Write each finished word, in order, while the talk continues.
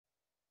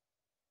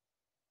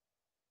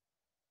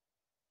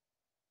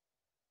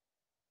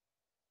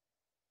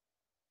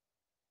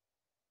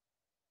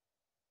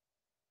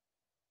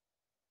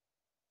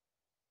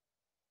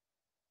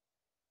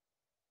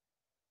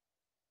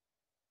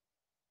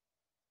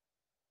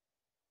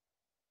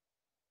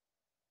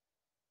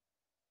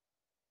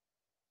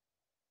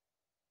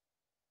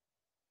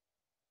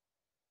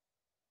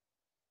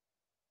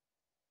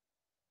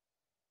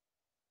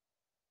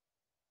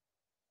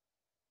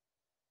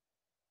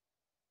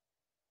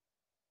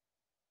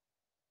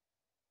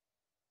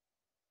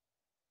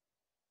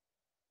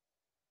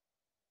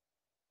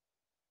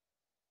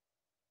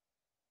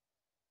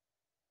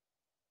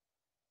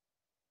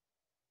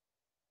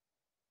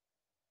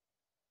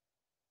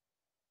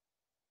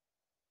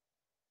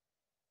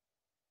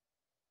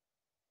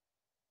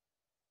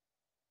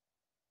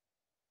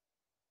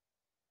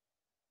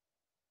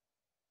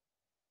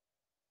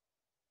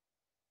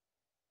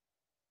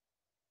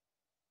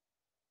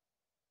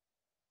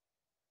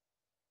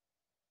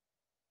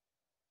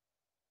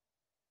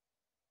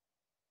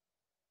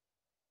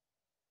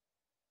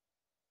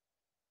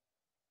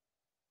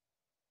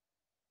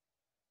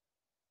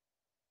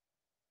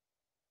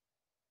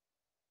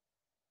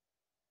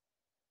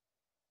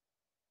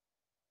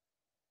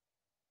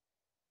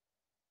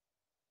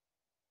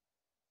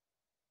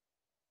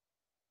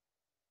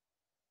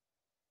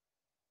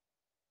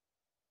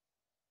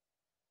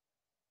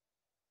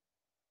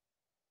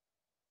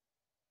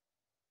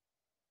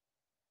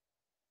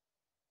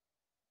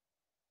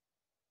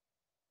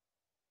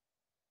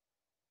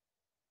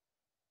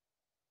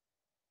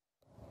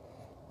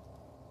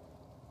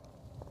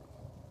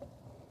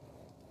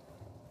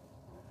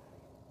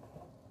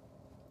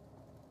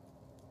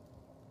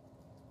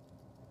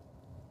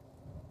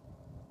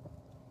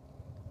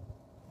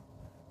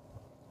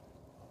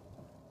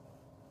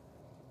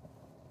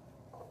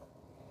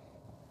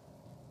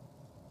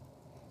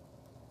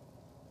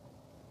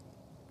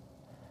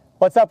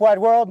What's up, wide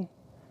world?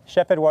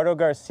 Chef Eduardo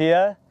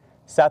Garcia,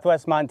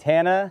 Southwest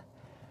Montana.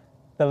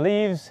 The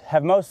leaves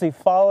have mostly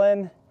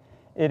fallen.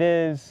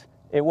 It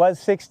was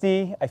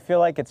 60. I feel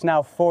like it's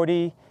now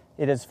 40.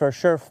 It is for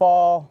sure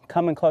fall,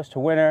 coming close to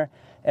winter,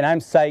 and I'm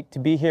psyched to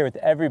be here with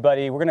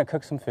everybody. We're gonna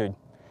cook some food.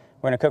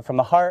 We're gonna cook from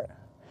the heart.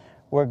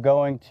 We're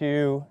going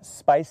to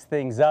spice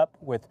things up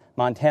with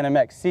Montana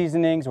Mex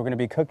seasonings. We're gonna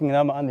be cooking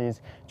them on these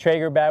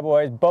Traeger bad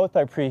boys. Both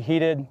are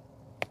preheated.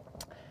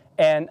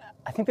 And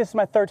I think this is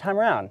my third time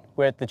around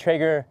with the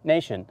Traeger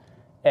Nation,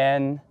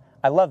 and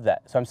I love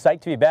that. So I'm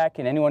psyched to be back,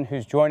 and anyone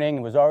who's joining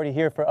and was already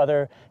here for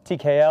other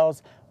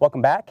TKLs,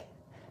 welcome back.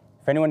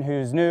 For anyone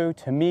who's new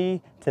to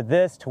me, to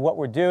this, to what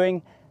we're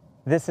doing,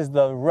 this is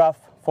the rough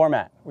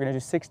format. We're gonna do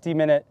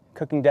 60-minute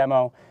cooking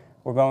demo.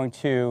 We're going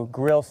to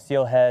grill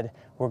steelhead.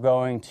 We're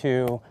going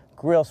to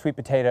grill sweet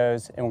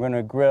potatoes, and we're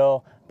gonna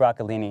grill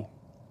broccolini.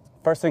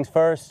 First things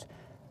first,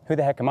 who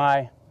the heck am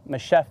I? I'm a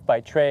chef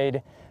by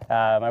trade.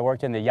 I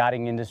worked in the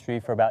yachting industry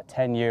for about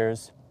 10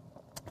 years,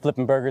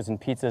 flipping burgers and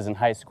pizzas in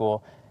high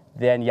school,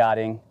 then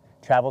yachting,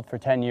 traveled for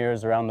 10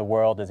 years around the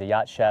world as a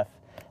yacht chef.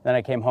 Then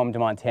I came home to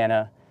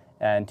Montana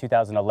in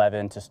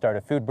 2011 to start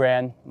a food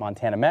brand,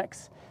 Montana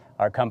Mex.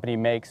 Our company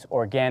makes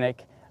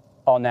organic,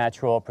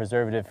 all-natural,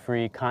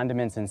 preservative-free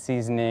condiments and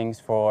seasonings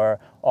for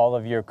all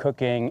of your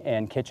cooking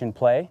and kitchen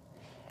play.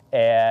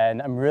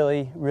 And I'm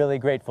really, really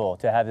grateful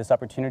to have this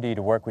opportunity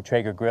to work with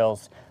Traeger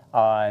Grills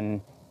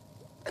on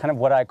kind of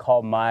what I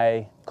call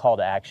my call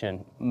to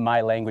action,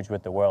 my language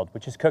with the world,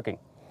 which is cooking.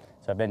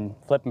 So I've been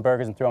flipping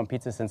burgers and throwing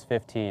pizza since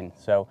 15,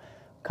 so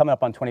coming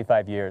up on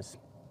 25 years.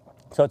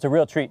 So it's a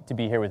real treat to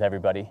be here with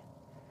everybody.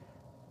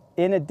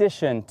 In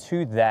addition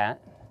to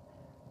that,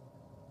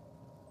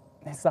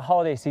 it's the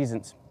holiday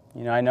seasons.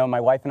 You know, I know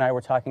my wife and I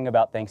were talking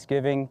about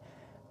Thanksgiving.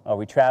 Are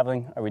we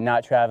traveling? Are we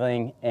not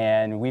traveling?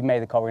 And we've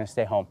made the call, we're gonna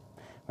stay home.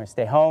 We're gonna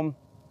stay home,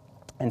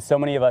 and so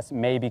many of us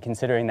may be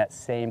considering that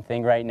same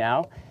thing right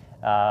now.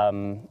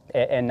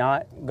 And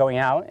not going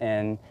out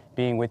and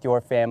being with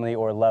your family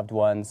or loved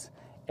ones.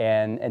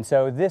 And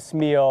so this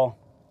meal,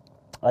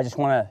 I just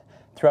want to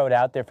throw it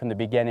out there from the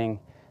beginning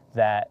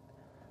that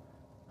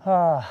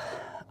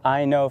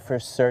I know for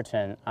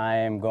certain I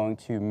am going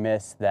to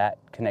miss that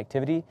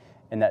connectivity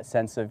and that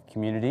sense of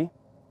community.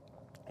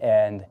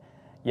 And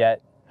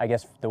yet, I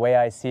guess the way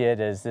I see it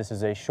is this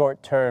is a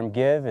short-term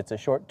give. It's a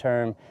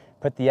short-term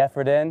put the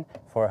effort in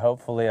for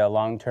hopefully a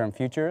long-term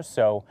future.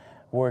 So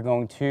we're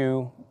going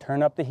to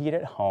turn up the heat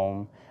at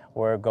home.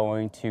 We're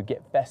going to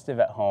get festive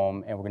at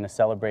home, and we're going to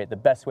celebrate the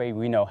best way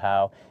we know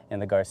how in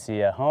the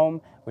Garcia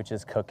home, which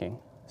is cooking.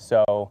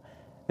 So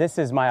this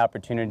is my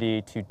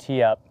opportunity to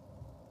tee up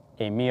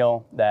a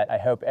meal that I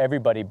hope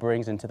everybody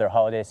brings into their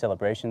holiday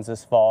celebrations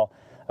this fall.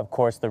 Of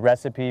course, the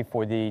recipe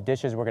for the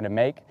dishes we're going to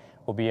make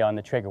will be on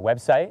the Traeger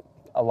website,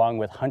 along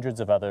with hundreds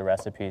of other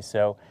recipes.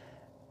 So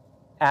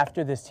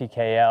after this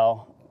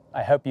TKL,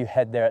 I hope you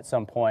head there at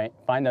some point,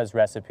 find those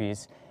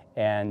recipes,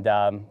 and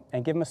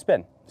give them a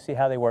spin, see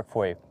how they work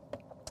for you.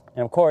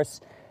 And of course,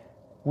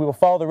 we will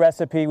follow the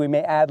recipe. We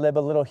may ad-lib a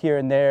little here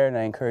and there, and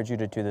I encourage you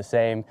to do the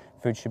same.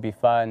 Food should be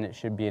fun. It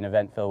should be an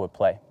event filled with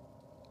play.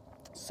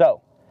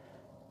 So,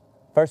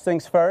 first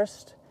things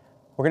first,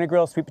 we're gonna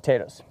grill sweet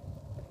potatoes.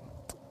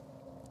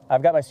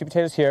 I've got my sweet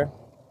potatoes here.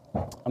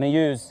 I'm gonna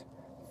use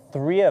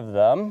 3 of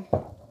them.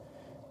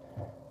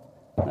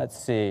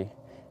 Let's see.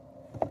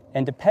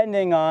 And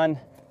depending on,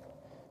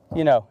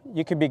 you know,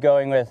 you could be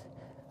going with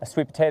a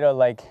sweet potato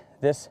like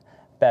this,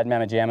 bad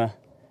mama jamma,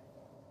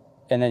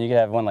 and then you could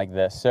have one like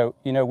this. So,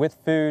 you know, with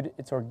food,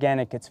 it's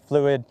organic, it's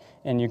fluid,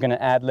 and you're gonna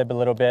ad-lib a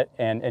little bit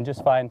and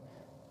just find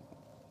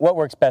what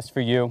works best for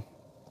you.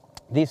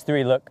 These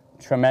 3 look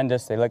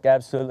tremendous. They look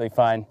absolutely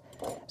fine.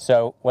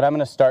 So what I'm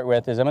gonna start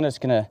with is I'm just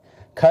gonna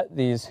cut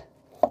these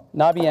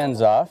knobby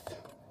ends off,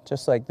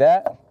 just like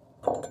that.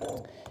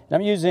 And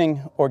I'm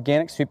using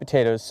organic sweet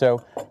potatoes,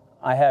 so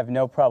I have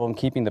no problem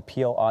keeping the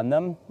peel on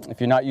them. If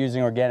you're not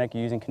using organic,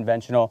 you're using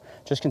conventional,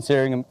 just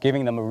considering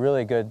giving them a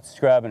really good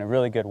scrub and a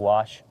really good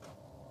wash.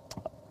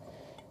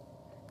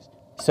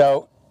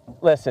 So,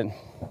 listen,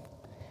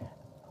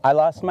 I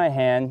lost my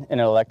hand in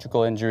an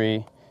electrical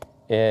injury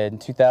in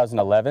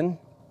 2011,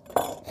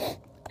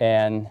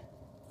 and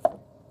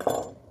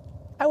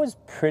I was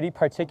pretty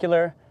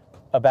particular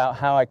about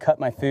how I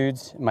cut my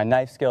foods, my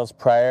knife skills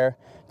prior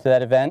to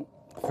that event,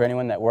 for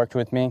anyone that worked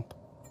with me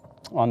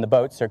on the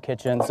boats or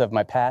kitchens of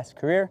my past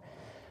career.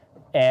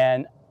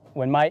 And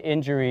when my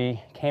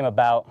injury came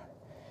about,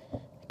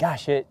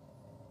 gosh,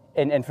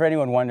 and for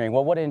anyone wondering,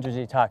 well, what injury are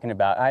you talking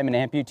about? I'm an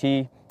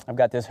amputee. I've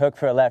got this hook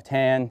for a left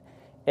hand,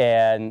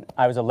 and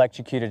I was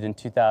electrocuted in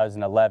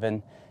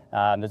 2011.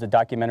 There's a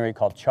documentary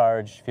called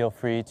Charge. Feel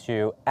free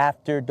to,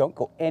 don't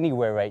go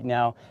anywhere right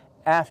now,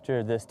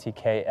 after this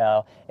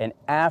TKL and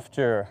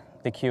after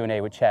the Q&A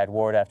with Chad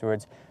Ward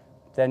afterwards,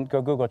 then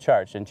go Google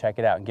Charge and check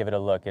it out and give it a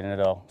look, and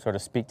it'll sort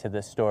of speak to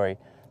this story.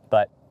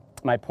 But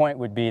my point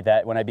would be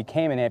that when I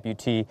became an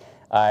amputee,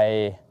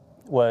 I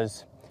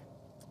was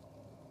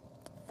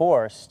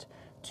forced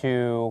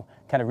to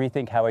kind of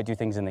rethink how I do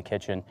things in the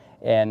kitchen.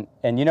 And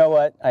you know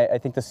what? I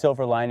think the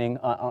silver lining,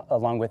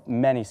 along with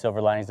many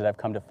silver linings that I've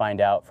come to find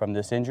out from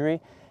this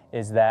injury,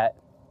 is that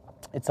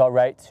it's all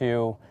right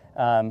to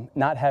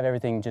not have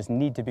everything just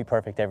need to be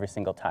perfect every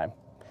single time.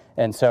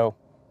 And so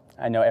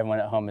I know everyone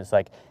at home is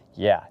like,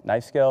 yeah,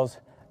 knife skills.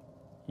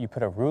 You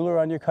put a ruler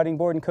on your cutting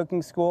board in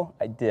cooking school?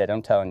 I did,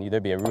 I'm telling you,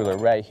 there'd be a ruler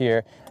right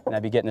here, and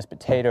I'd be getting this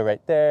potato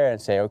right there and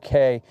say,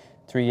 okay,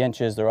 3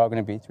 inches, they're all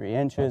gonna be 3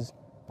 inches.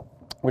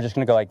 We're just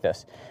gonna go like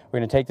this. We're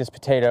gonna take this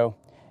potato,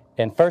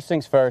 and first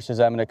things first is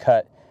I'm gonna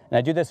cut, and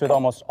I do this with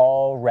almost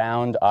all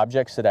round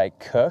objects that I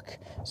cook.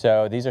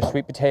 So these are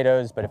sweet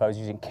potatoes, but if I was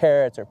using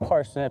carrots or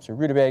parsnips or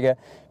rutabaga,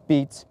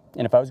 beets,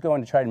 and if I was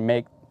going to try to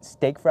make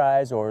steak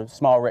fries or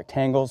small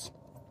rectangles,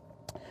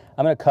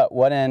 I'm gonna cut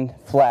one end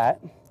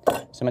flat.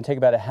 So I'm gonna take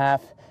about a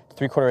 1/2 to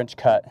 3/4 inch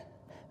cut.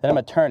 Then I'm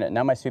gonna turn it.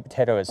 Now my sweet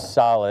potato is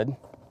solid.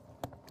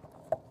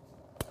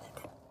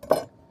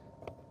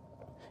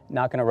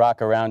 Not gonna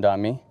rock around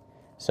on me.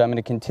 So I'm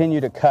gonna continue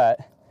to cut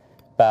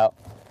about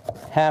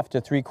 1/2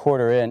 to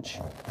 3/4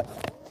 inch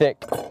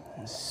thick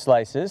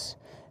slices.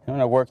 I'm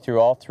gonna work through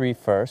all 3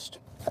 first.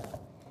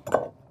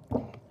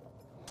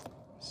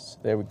 So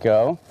there we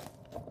go.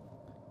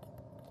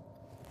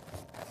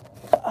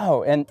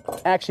 Oh, and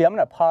actually I'm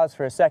gonna pause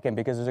for a second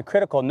because there's a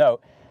critical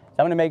note.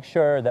 I'm gonna make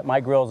sure that my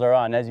grills are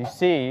on. As you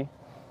see,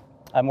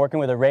 I'm working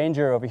with a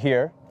Ranger over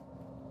here,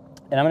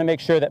 and I'm gonna make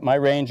sure that my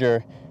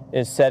Ranger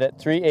is set at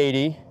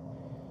 380.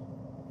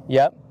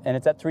 Yep, and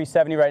it's at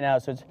 370 right now,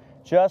 so it's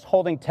just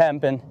holding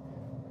temp and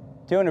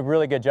doing a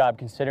really good job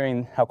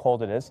considering how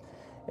cold it is.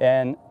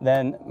 And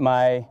then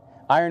my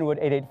Ironwood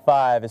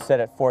 885 is set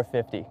at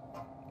 450,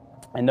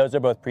 and those are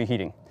both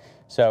preheating.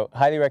 So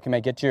highly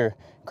recommend get your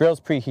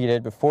grills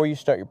preheated before you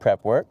start your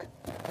prep work.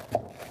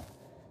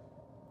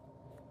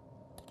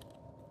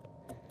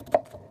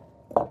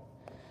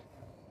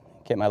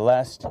 Get my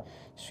last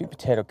sweet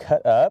potato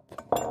cut up.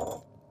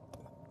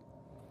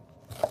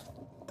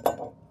 There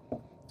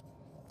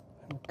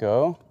we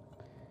go.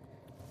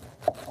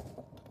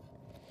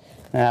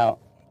 Now,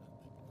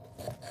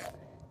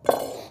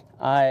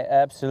 I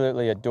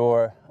absolutely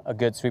adore a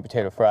good sweet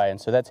potato fry,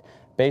 and so that's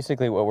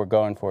basically what we're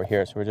going for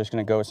here. So we're just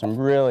going to go with some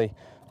really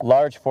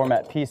large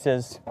format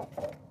pieces.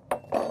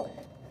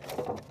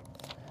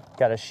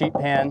 Got a sheet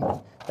pan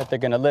that they're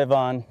going to live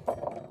on.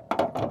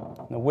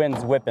 The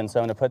wind's whipping, so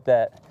I'm going to put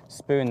that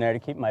spoon there to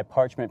keep my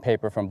parchment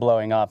paper from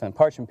blowing off. And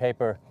parchment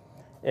paper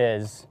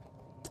is,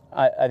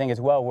 I think,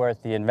 is well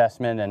worth the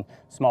investment and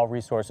small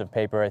resource of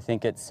paper. I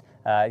think it's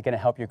going to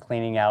help your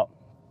cleaning out.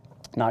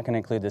 Not going to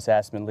include this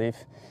aspen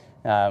leaf.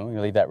 We're going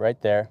to leave that right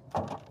there.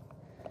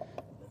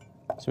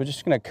 So we're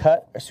just going to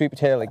cut our sweet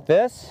potato like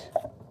this.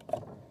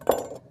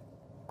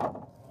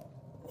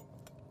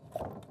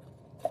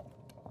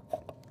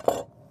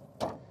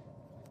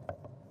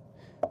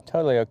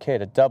 Totally okay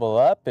to double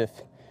up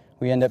if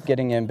we end up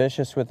getting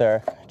ambitious with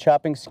our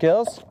chopping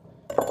skills.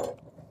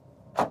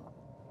 There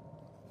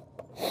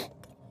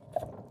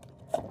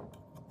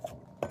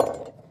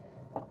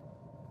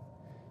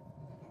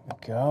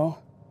we go.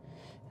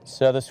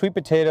 So the sweet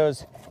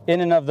potatoes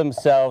in and of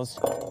themselves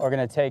are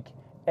going to take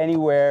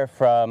anywhere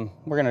from,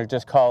 we're going to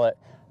just call it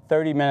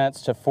 30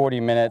 minutes to 40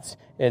 minutes,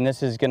 and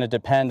this is going to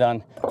depend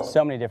on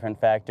so many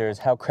different factors: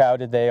 how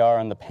crowded they are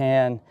on the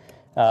pan,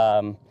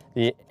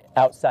 the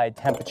outside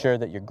temperature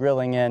that you're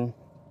grilling in,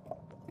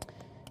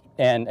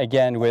 and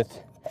again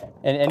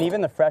and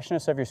even the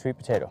freshness of your sweet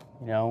potato,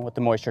 you know, what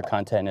the moisture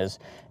content is.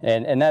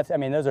 And that's, I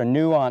mean, those are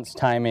nuanced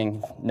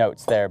timing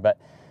notes there, but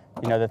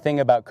you know, the thing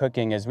about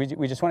cooking is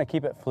we just want to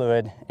keep it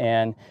fluid,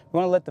 and we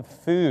want to let the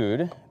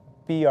food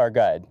be our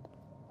guide.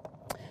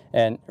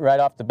 And right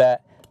off the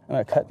bat, I'm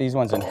going to cut these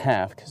ones in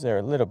half because they're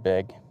a little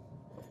big.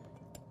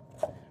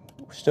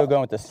 We're still going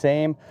with the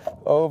same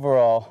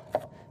overall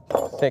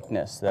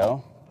thickness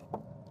though.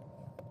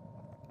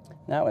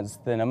 That one's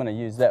thin. I'm going to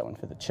use that one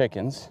for the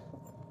chickens.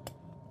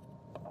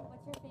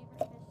 What's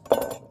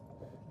your favorite fish?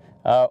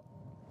 Oh,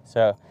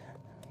 so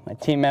my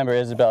team member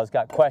Isabel's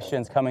got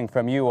questions coming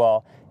from you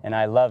all, and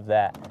I love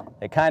that.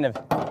 It kind of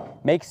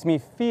makes me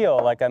feel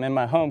like I'm in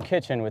my home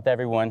kitchen with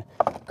everyone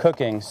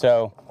cooking.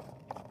 So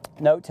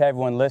note to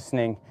everyone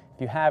listening,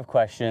 if you have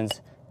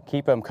questions,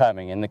 keep them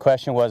coming. And the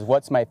question was,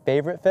 what's my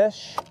favorite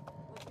fish? What's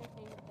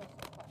your favorite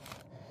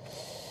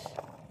fish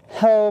to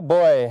cook? Oh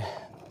boy,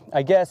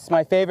 I guess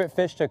my favorite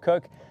fish to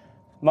cook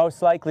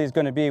most likely is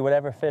going to be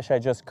whatever fish I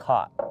just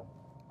caught.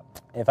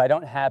 If I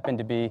don't happen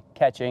to be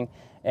catching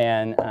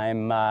and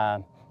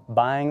I'm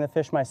buying the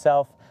fish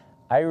myself,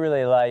 I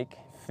really like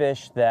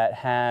fish that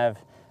have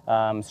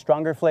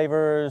stronger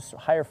flavors,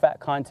 higher fat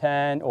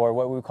content, or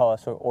what we would call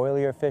sort of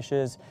oilier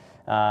fishes.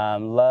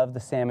 Love the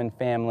salmon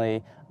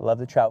family, love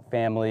the trout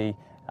family,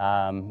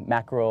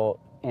 mackerel,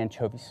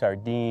 anchovy,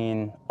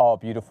 sardine, all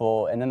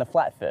beautiful. And then the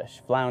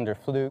flatfish, flounder,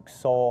 fluke,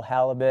 sole,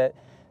 halibut,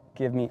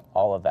 give me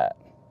all of that.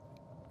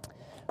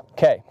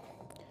 Okay,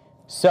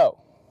 so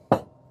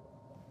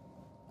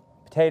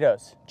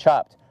potatoes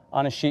chopped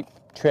on a sheet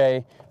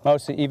tray,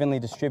 mostly evenly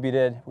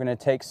distributed. We're going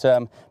to take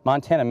some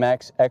Montana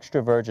Mex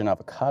extra virgin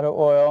avocado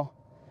oil.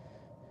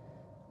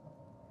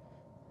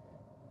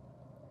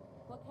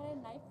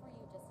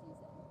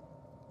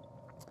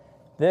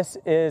 This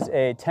is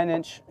a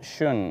 10-inch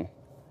shun.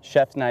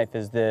 Chef's knife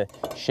is the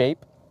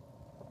shape.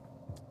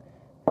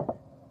 So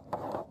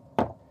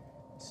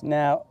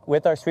now,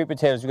 with our sweet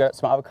potatoes, we've got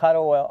some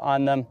avocado oil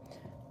on them.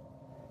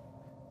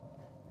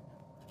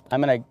 I'm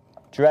gonna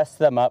dress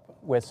them up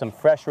with some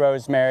fresh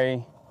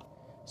rosemary,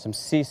 some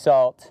sea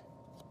salt,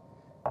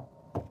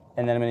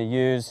 and then I'm gonna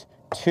use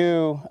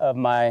 2 of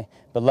my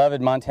beloved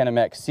Montana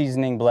Mex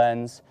seasoning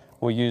blends.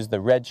 We'll use the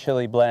red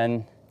chili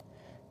blend,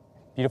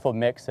 beautiful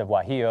mix of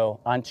Guajillo,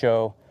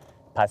 Ancho,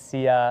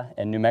 Pasilla,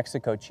 and New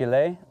Mexico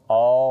chile.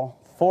 All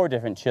 4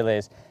 different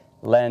chiles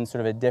lend sort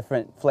of a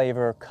different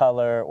flavor,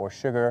 color, or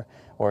sugar,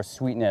 or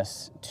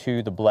sweetness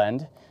to the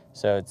blend.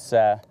 So it's,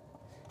 I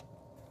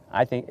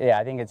think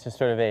it's just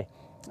sort of a,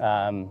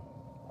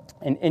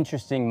 an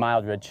interesting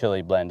mild red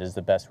chili blend is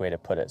the best way to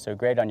put it. So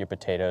great on your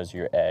potatoes,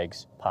 your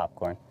eggs,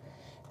 popcorn.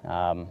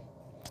 And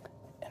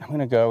I'm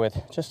gonna go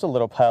with just a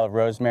little pile of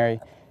rosemary,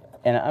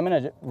 and I'm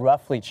gonna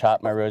roughly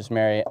chop my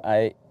rosemary.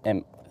 I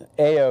am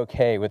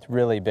A-okay with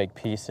really big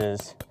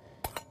pieces.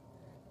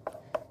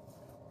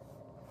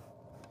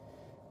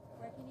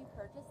 Where can you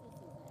purchase this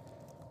seasoning?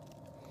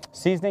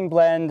 Seasoning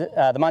blend,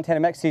 the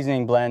Montana Mex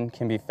seasoning blend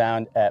can be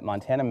found at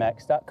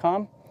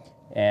montanamex.com,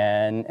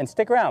 and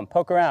stick around,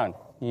 poke around,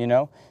 you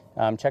know.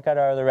 Check out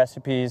our other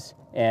recipes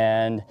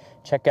and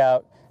check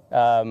out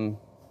all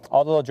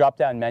the little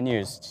drop-down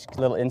menus, just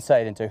a little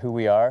insight into who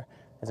we are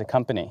as a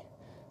company.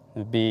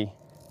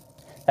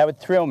 That would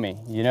thrill me,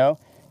 you know.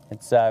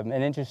 It's an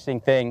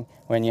interesting thing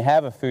when you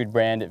have a food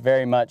brand. It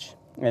very much,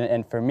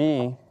 and for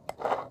me,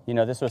 you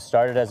know, this was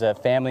started as a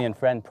family and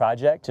friend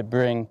project to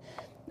bring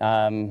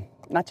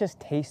not just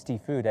tasty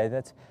food.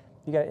 You're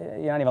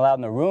not even allowed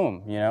in the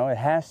room, you know. It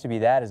has to be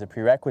that as a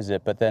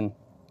prerequisite, but then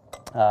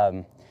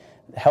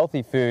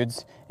healthy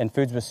foods and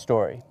foods with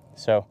story.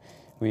 So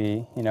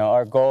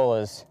our goal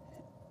is,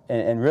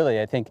 and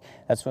really I think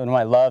that's one of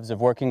my loves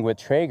of working with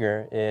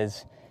Traeger,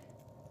 is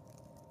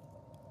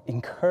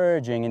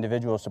encouraging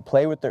individuals to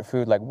play with their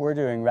food like we're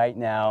doing right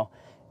now,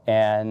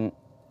 and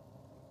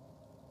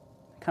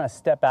kind of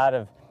step out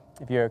of,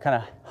 if you're kind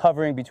of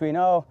hovering between,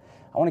 oh,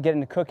 I want to get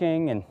into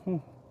cooking,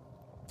 and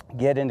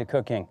get into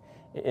cooking.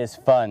 It is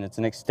fun. It's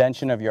an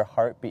extension of your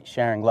heartbeat,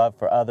 sharing love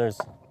for others.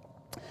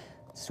 I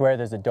swear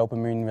there's a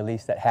dopamine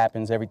release that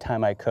happens every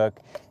time I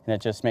cook, and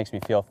it just makes me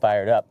feel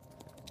fired up.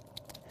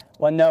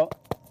 One note,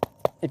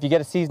 if you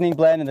get a seasoning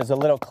blend and there's a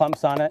little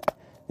clumps on it,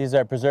 these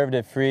are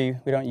preservative-free.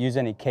 We don't use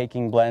any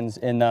caking blends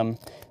in them.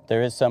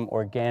 There is some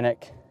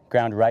organic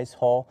ground rice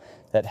hull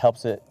that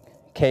helps it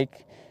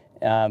cake,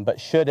 but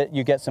should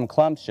you get some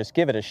clumps, just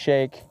give it a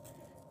shake.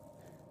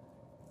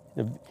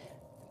 It'll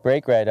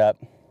break right up.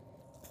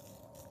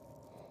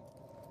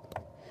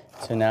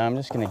 So now I'm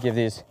just going to give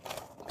these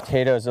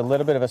potatoes a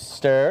little bit of a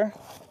stir.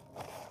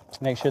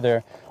 Make sure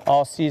they're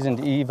all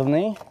seasoned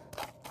evenly.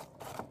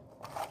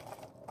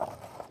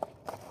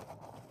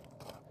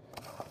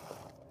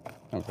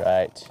 All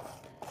right.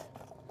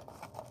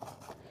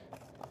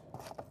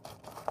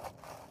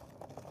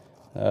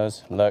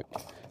 Those look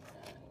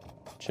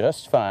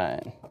just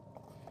fine.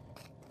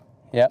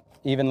 Yep,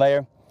 even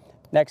layer.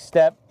 Next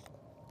step,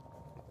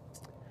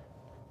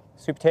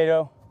 sweet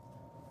potato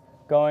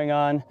going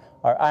on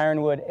our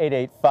Ironwood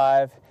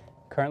 885,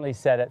 currently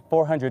set at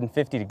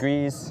 450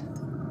 degrees.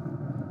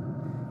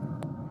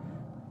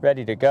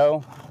 Ready to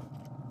go.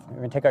 We're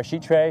gonna take our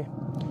sheet tray.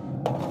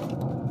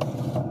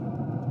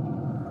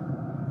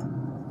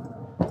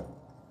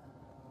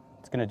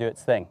 It's gonna do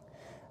its thing.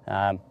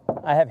 I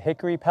have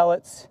hickory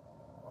pellets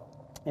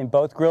in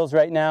both grills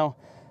right now.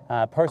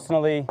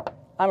 Personally,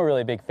 I'm a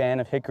really big fan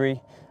of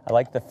hickory. I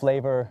like the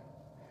flavor.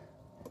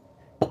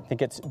 I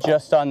think it's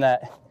just on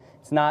that,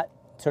 it's not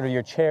sort of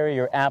your cherry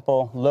or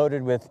apple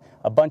loaded with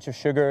a bunch of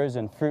sugars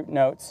and fruit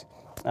notes.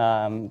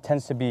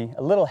 Tends to be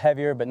a little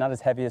heavier, but not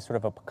as heavy as sort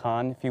of a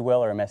pecan, if you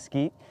will, or a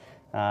mesquite.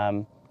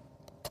 And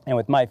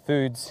with my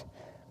foods,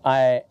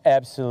 I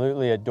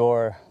absolutely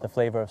adore the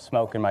flavor of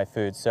smoke in my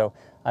foods, so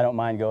I don't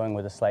mind going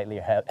with a slightly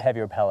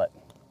heavier pellet.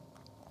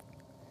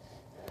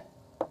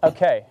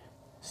 Okay,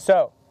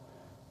 so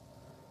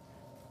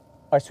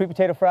our sweet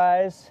potato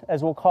fries,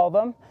 as we'll call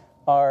them,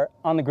 are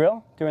on the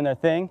grill doing their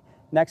thing.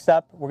 Next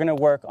up, we're gonna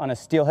work on a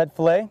steelhead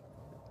fillet.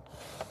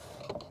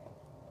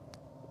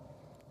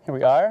 Here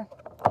we are.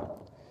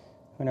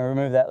 I'm gonna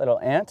remove that little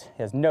ant.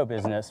 He has no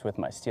business with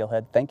my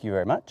steelhead. Thank you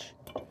very much.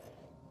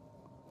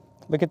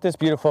 Look at this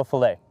beautiful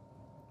fillet.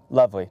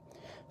 Lovely.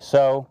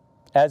 So,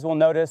 as we'll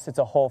notice, it's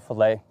a whole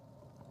fillet.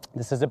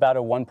 This is about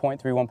a 1.3,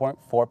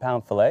 1.4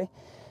 pound fillet.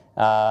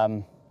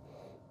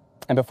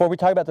 And before we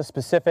talk about the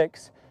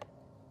specifics,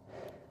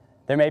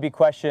 there may be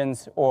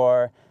questions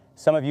or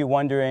some of you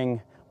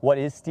wondering, what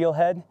is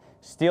steelhead?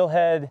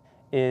 Steelhead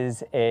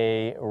is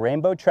a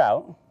rainbow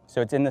trout.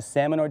 So it's in the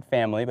salmonoid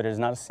family, but it is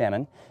not a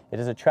salmon. It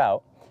is a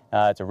trout.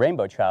 It's a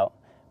rainbow trout,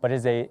 but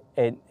it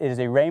is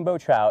a rainbow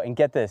trout. And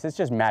get this, it's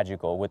just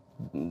magical what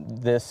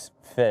this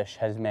fish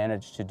has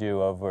managed to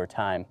do over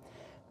time.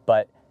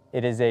 But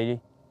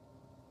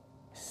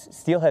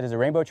steelhead is a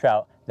rainbow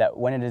trout that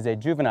when it is a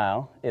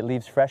juvenile, it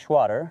leaves fresh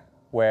water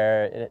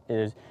where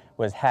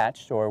was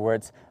hatched, or where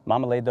its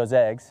mama laid those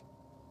eggs,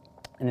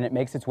 and then it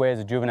makes its way as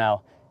a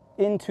juvenile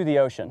into the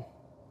ocean.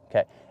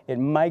 Okay, it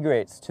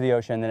migrates to the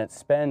ocean, then it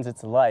spends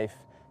its life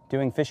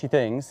doing fishy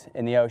things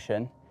in the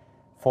ocean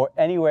for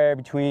anywhere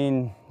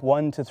between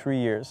 1 to 3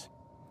 years.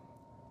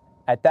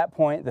 At that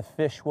point, the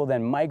fish will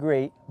then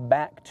migrate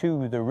back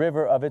to the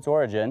river of its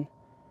origin,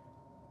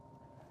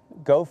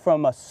 go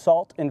from a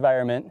salt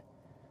environment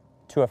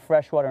to a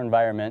freshwater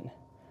environment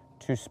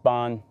to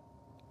spawn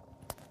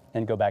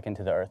and go back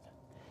into the earth.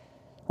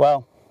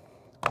 Well,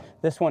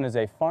 this one is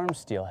a farm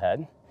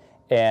steelhead,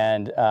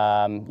 and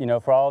you know,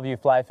 for all of you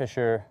fly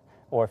fisher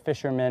or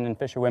fishermen and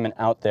fisherwomen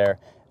out there,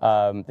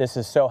 this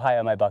is so high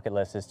on my bucket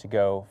list, is to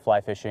go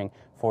fly fishing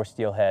for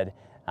steelhead.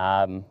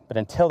 But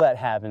until that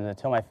happens,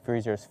 until my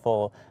freezer is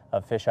full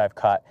of fish I've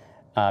caught,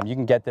 you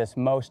can get this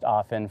most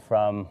often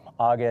from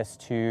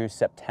August to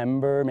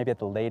September, maybe at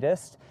the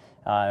latest,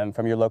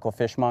 from your local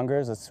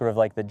fishmongers. It's sort of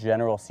like the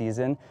general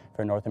season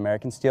for North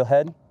American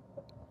steelhead.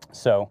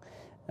 So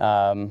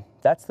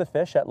that's the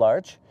fish at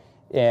large.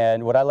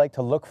 And what I like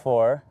to look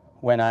for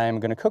when I'm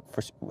going to cook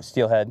for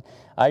steelhead,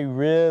 I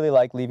really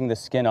like leaving the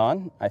skin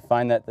on. I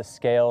find that the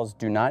scales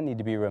do not need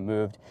to be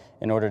removed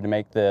in order to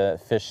make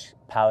the fish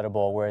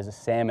palatable, whereas a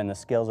salmon, the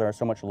scales are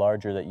so much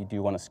larger that you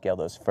do want to scale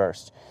those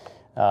first.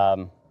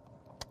 Then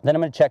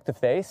I'm going to check the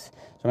face.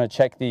 So I'm going to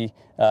check the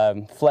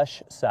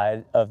flesh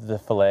side of the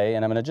fillet,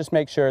 and I'm going to just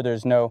make sure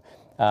there's no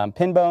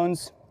pin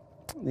bones.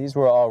 These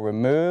were all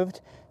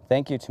removed.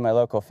 Thank you to my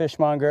local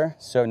fishmonger.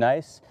 So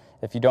nice.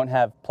 If you don't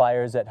have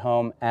pliers at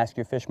home, ask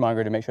your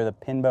fishmonger to make sure the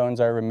pin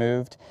bones are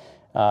removed.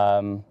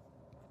 And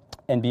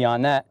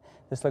beyond that,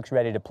 this looks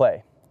ready to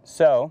play.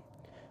 So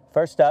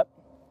first up,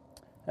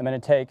 I'm going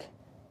to take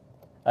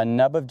a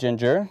nub of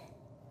ginger.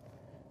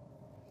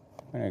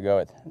 I'm going to go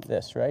with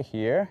this right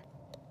here.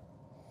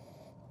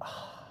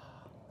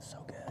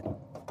 So good,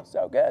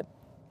 so good.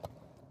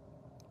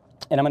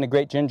 And I'm going to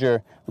grate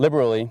ginger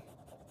liberally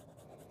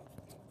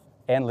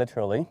and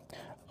literally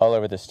all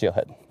over the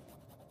steelhead.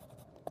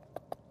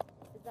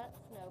 Is that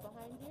snow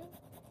behind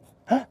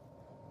you?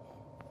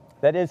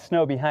 That is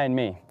snow behind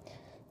me.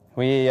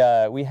 We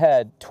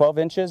had 12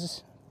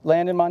 inches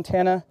land in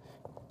Montana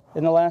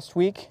in the last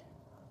week.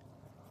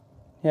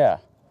 Yeah.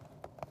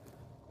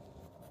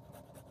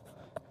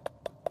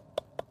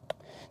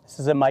 This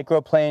is a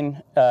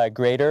microplane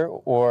grater,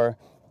 or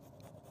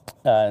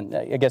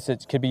I guess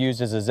it could be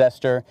used as a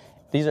zester.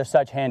 These are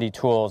such handy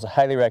tools. I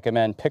highly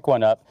recommend pick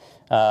one up.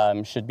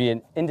 Should be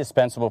an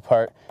indispensable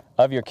part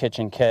of your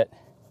kitchen kit.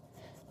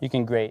 You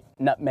can grate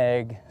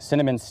nutmeg,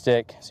 cinnamon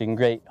stick, so you can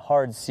grate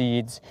hard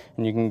seeds,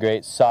 and you can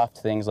grate soft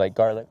things like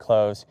garlic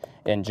cloves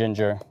and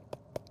ginger.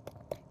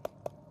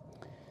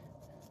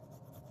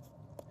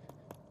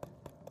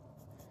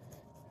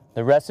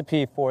 The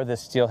recipe for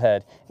this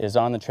steelhead is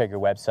on the Traeger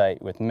website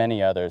with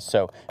many others.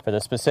 So for the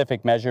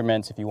specific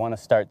measurements, if you want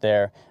to start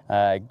there,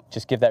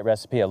 just give that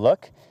recipe a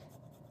look.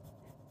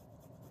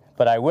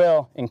 But I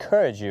will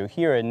encourage you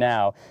here and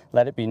now,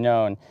 let it be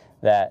known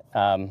that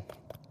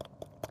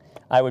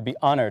I would be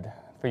honored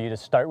for you to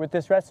start with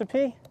this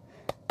recipe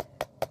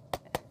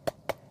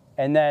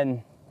and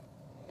then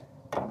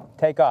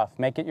take off,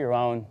 make it your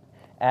own,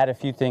 add a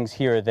few things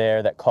here or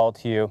there that call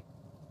to you,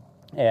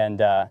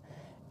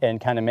 and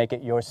kind of make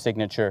it your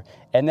signature.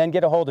 And then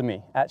get a hold of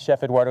me at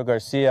Chef Eduardo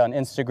Garcia on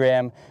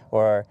Instagram,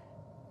 or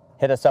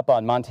hit us up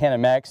on Montana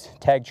Mex,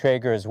 tag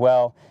Traeger as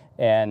well,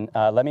 and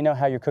let me know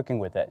how you're cooking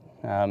with it.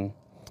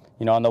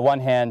 You know, on the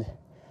one hand,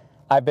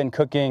 I've been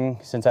cooking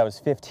since I was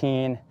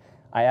 15.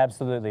 I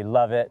absolutely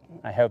love it.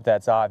 I hope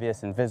that's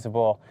obvious and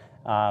visible.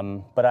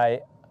 But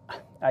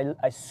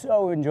I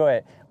so enjoy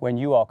it when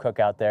you all cook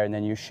out there and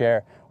then you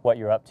share what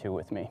you're up to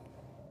with me.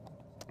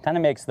 Kind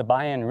of makes the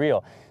buy-in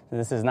real.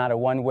 This is not a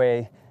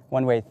one-way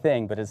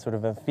thing, but it's sort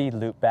of a feed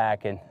loop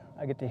back, and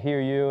I get to hear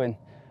you, and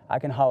I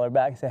can holler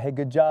back and say, hey,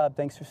 good job.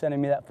 Thanks for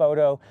sending me that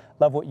photo.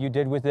 Love what you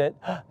did with it.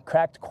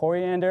 Cracked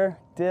coriander,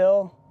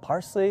 dill,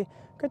 parsley.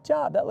 Good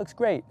job. That looks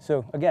great.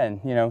 So again,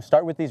 you know,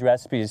 start with these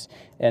recipes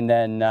and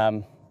then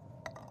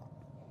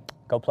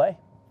go play.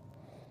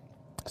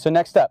 So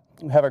next up,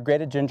 we have our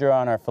grated ginger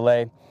on our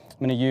filet. I'm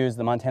going to use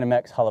the Montana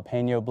Mex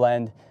jalapeno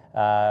blend.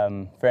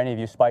 For any of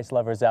you spice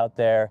lovers out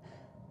there,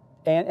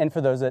 and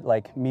for those that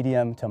like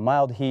medium to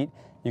mild heat,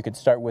 you could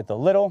start with a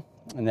little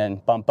and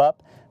then bump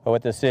up. But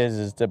what this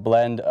is the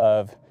blend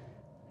of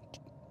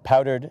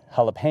powdered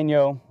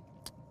jalapeno,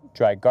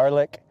 dry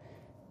garlic,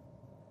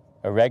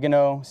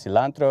 oregano,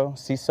 cilantro,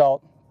 sea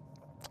salt,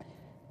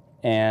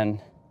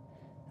 and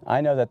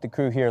I know that the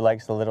crew here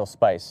likes a little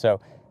spice, so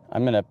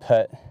I'm going to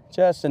put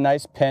just a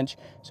nice pinch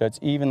so it's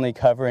evenly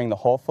covering the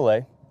whole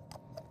filet.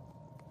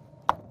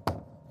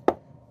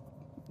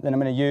 Then I'm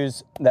going to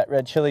use that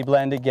red chili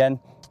blend again.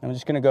 I'm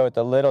just going to go with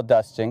a little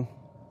dusting,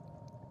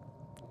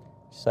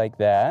 just like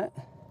that.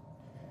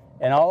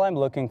 And all I'm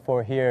looking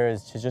for here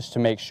is just to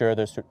make sure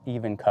there's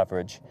even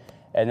coverage.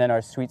 And then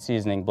our sweet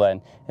seasoning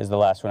blend is the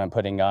last one I'm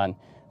putting on.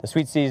 The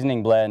sweet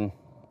seasoning blend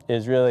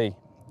is really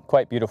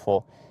quite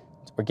beautiful.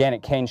 It's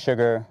organic cane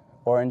sugar,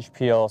 orange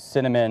peel,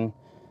 cinnamon,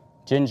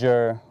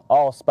 ginger,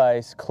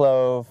 allspice,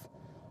 clove,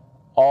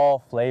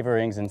 all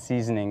flavorings and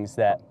seasonings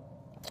that,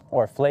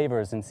 or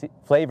flavors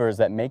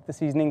that make the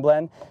seasoning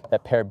blend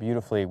that pair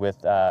beautifully with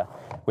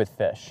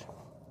fish.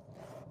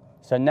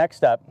 So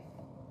next up,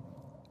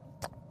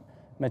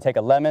 I'm gonna take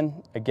a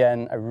lemon.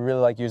 Again, I really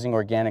like using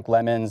organic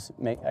lemons.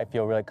 I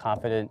feel really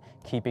confident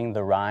keeping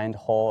the rind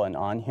whole and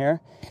on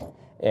here.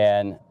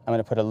 And I'm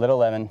gonna put a little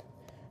lemon,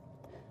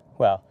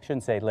 well, I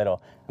shouldn't say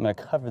little. I'm gonna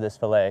cover this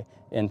fillet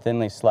in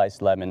thinly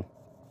sliced lemon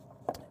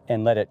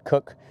and let it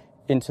cook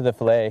into the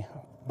fillet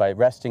by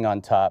resting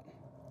on top.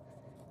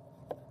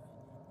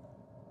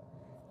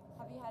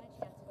 Have you had a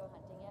chance to go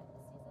hunting yet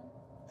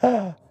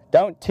this season?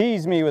 Don't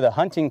tease me with a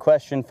hunting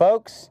question,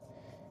 folks.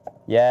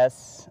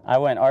 Yes, I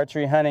went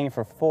archery hunting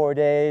for 4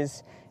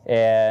 days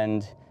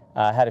and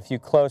had a few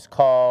close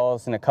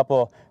calls and a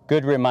couple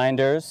good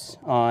reminders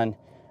on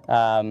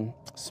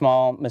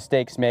small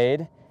mistakes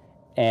made.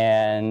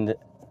 And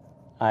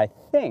I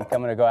think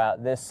I'm gonna go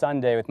out this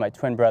Sunday with my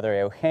twin brother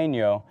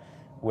Eugenio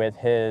with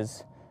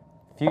his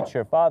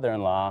future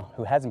father-in-law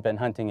who hasn't been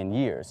hunting in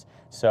years.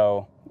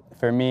 So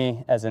for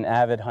me, as an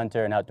avid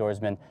hunter and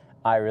outdoorsman,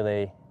 I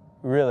really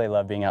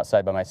love being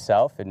outside by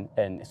myself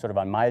and sort of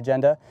on my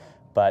agenda.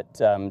 But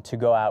to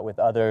go out with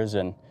others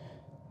and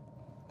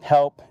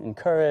help,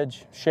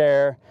 encourage,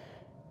 share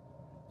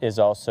is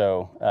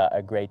also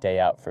a great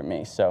day out for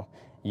me. So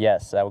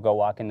yes, I will go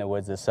walk in the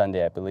woods this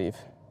Sunday, I believe.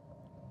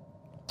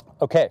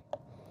 Okay,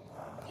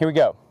 here we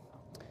go.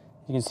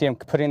 You can see I'm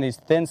putting these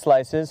thin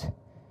slices.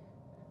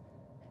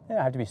 They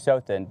don't have to be so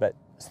thin, but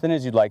as thin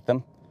as you'd like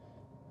them,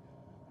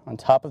 on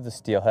top of the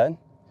steelhead.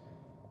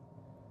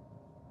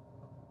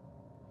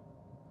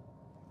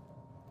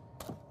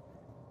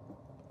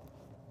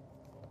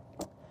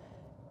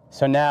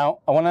 So now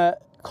I want to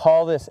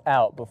call this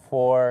out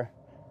before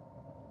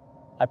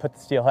I put the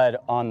steelhead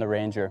on the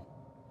Ranger.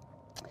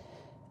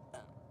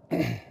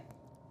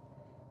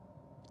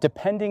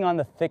 Depending on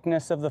the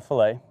thickness of the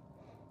fillet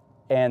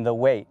and the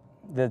weight,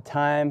 the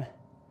time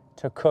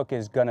to cook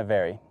is going to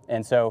vary.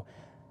 And so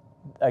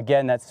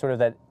again, that's sort of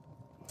that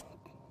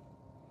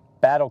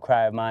battle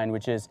cry of mine,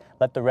 which is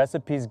let the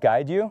recipes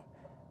guide you,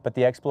 but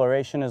the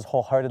exploration is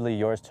wholeheartedly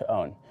yours to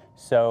own.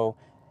 So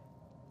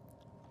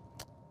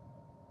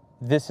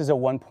this is a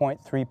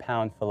 1.3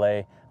 pound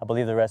fillet. I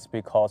believe the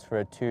recipe calls for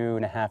a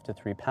 2.5 to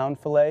 3 pound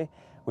fillet,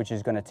 which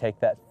is going to take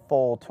that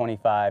full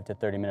 25 to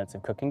 30 minutes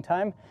of cooking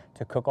time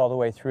to cook all the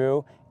way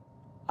through.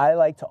 I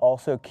like to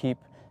also keep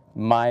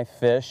my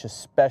fish,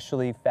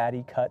 especially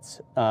fatty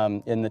cuts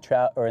in the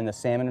trout or in the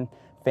salmon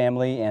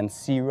family and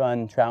sea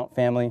run trout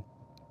family.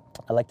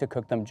 I like to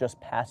cook them just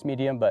past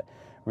medium, but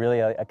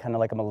really I kind of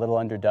like them a little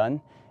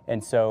underdone.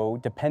 And so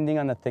depending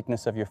on the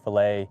thickness of your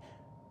fillet,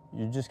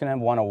 you're just going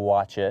to want to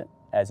watch it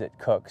as it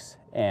cooks.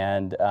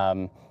 And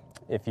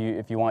if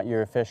you want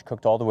your fish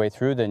cooked all the way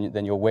through,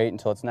 then you'll wait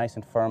until it's nice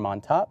and firm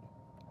on top.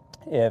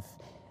 If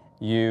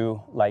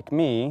you, like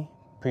me,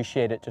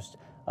 appreciate it just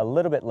a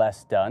little bit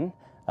less done,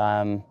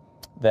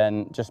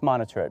 then just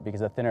monitor it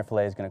because a thinner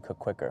fillet is going to cook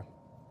quicker.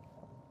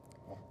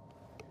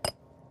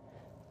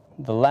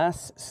 The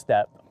last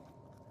step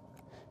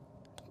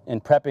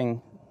in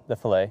prepping the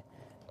fillet is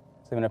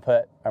I'm going to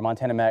put our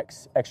Montana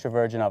Mex extra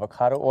virgin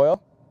avocado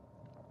oil.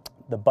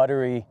 The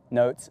buttery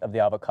notes of the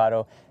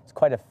avocado, it's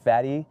quite a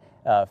fatty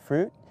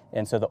fruit,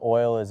 and so the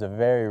oil is a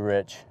very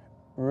rich,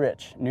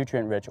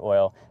 nutrient-rich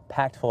oil,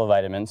 packed full of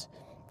vitamins.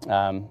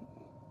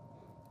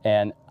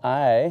 And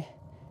I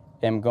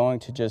am going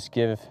to just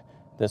give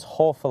this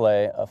whole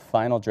fillet a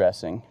final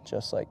dressing,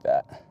 just like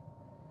that.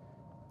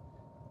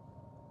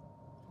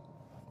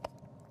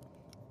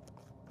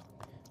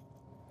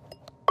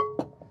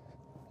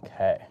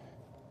 Okay.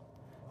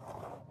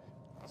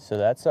 So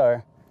that's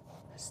our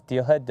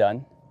steelhead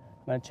done.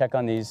 I'm going to check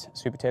on these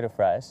sweet potato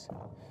fries.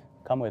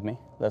 Come with me.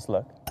 Let's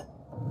look.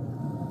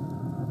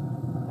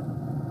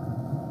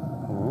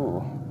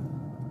 Ooh.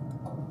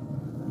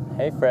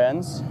 Hey,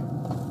 friends.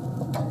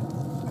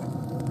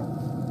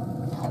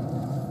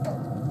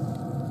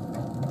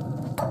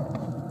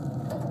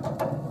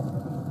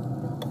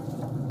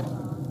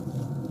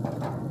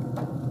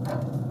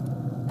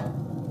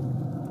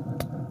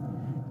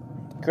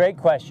 Great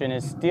question.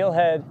 Does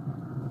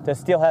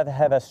steelhead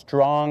have a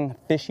strong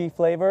fishy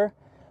flavor?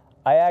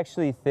 I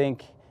actually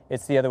think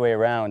it's the other way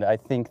around. I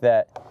think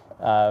that,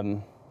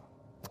 and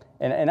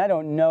I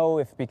don't know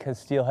if because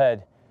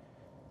steelhead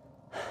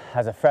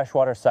has a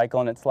freshwater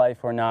cycle in its life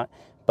or not,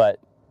 but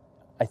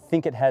I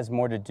think it has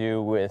more to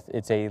do with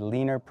it's a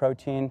leaner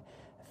protein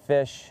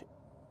fish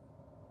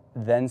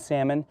than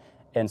salmon,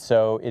 and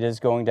so it is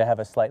going to have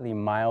a slightly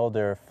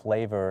milder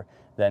flavor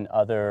than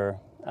other,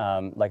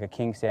 like a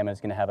king salmon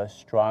is going to have a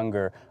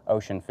stronger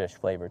ocean fish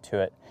flavor to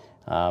it.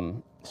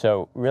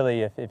 So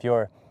really, if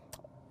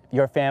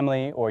your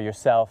family or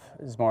yourself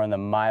is more in the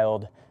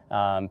mild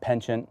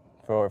penchant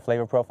for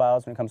flavor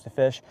profiles when it comes to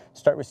fish,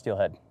 start with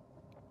steelhead.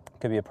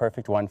 Could be a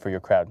perfect one for your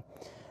crowd.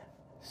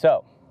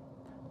 So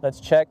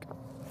let's check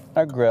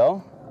our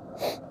grill.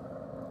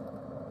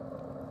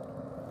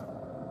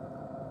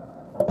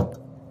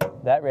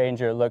 that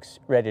Ranger looks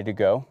ready to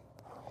go.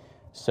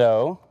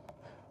 So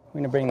we're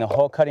going to bring the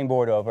whole cutting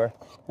board over.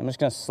 I'm just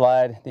going to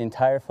slide the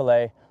entire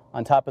fillet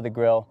on top of the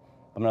grill.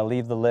 I'm going to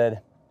leave the lid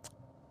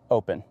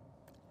open.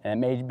 And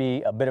it may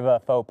be a bit of a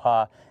faux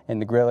pas in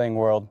the grilling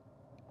world,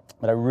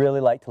 but I really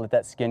like to let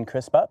that skin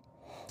crisp up.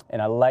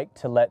 And I like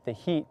to let the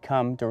heat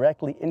come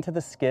directly into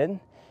the skin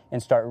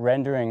and start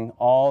rendering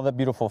all the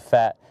beautiful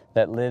fat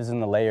that lives in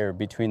the layer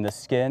between the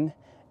skin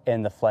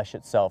and the flesh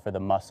itself, or the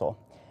muscle.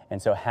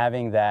 And so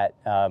having that,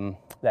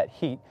 that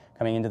heat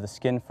coming into the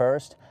skin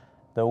first,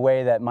 the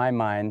way that my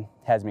mind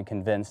has me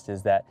convinced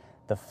is that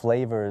the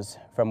flavors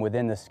from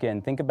within the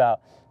skin, think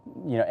about,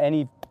 you know,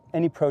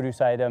 any produce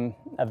item,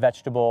 a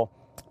vegetable,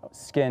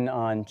 skin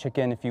on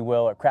chicken, if you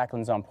will, or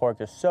cracklings on pork,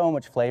 there's so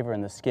much flavor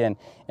in the skin,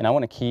 and I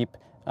want to keep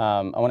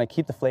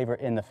the flavor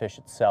in the fish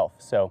itself.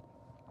 So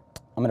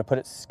I'm going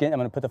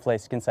to put the fillet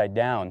skin side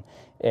down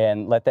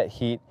and let that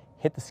heat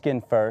hit the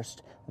skin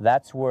first.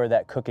 That's where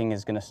that cooking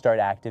is going to start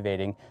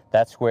activating.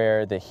 That's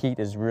where the heat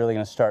is really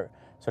going to start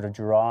sort of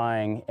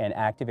drawing and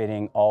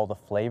activating all the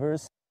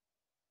flavors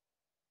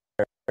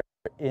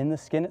in the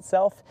skin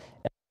itself.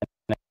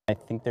 And I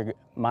think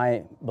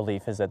my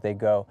belief is that they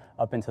go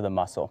up into the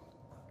muscle.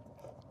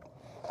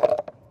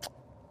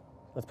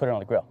 Let's put it on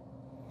the grill.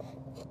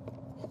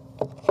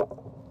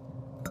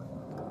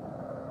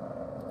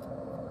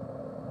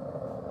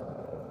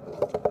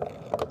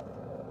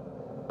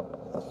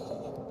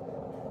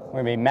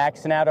 We're going to be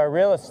maxing out our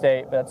real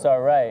estate, but that's all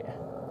right.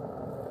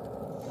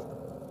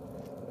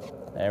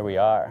 There we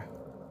are.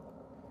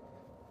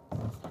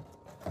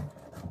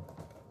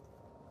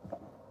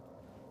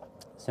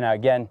 So now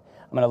again,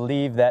 I'm going to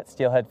leave that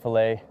steelhead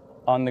fillet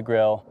on the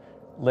grill,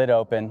 lid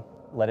open,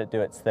 let it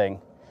do its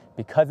thing.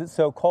 Because it's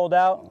so cold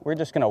out, we're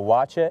just going to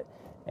watch it,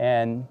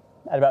 and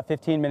at about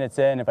 15 minutes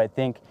in, if I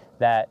think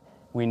that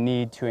we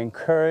need to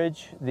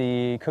encourage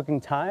the cooking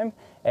time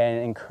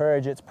and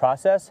encourage its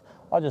process,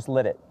 I'll just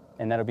lid it,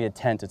 and that'll be a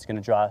tent. It's going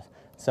to draw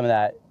some of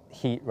that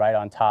heat right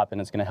on top,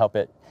 and it's going to help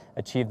it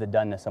achieve the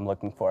doneness I'm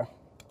looking for.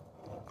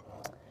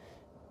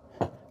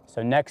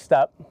 So next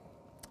up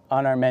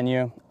on our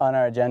menu, on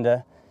our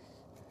agenda,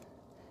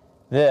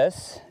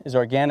 this is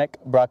organic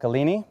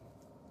broccolini.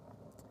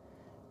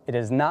 It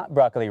is not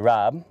broccoli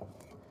rabe.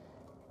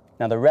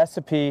 Now the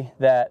recipe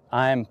that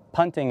I'm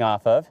punting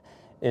off of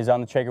is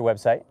on the Traeger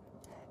website,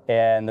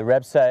 and the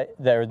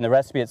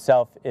recipe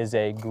itself is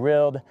a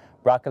grilled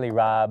broccoli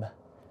rabe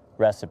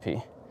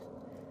recipe.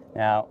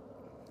 Now,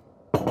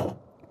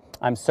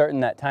 I'm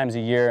certain that times a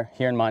year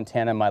here in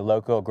Montana, my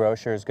local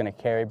grocer is going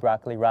to carry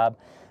broccoli rabe,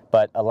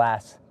 but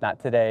alas, not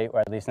today, or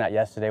at least not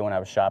yesterday when I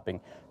was shopping.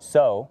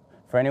 So,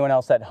 for anyone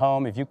else at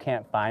home, if you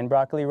can't find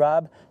broccoli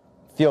rabe,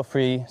 feel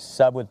free,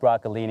 sub with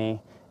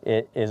broccolini.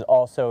 It is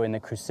also in the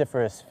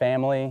cruciferous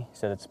family,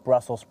 so it's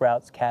Brussels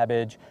sprouts,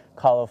 cabbage,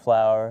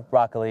 cauliflower,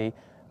 broccoli,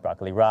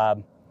 broccoli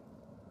rabe.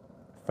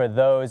 For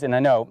those, and I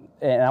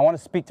want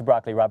to speak to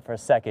broccoli rabe for a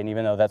second,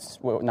 even though that's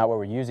not what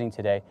we're using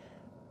today,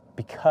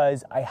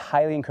 because I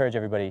highly encourage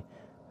everybody,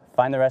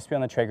 find the recipe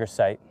on the Traeger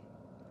site.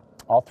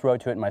 I'll throw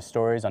to it in my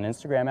stories on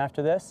Instagram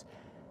after this.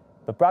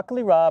 But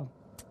broccoli rabe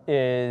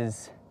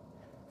is,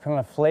 from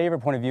a flavor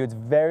point of view, it's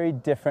very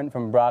different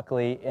from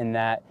broccoli in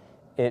that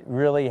it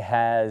really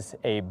has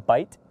a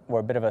bite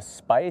or a bit of a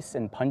spice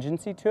and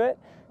pungency to it.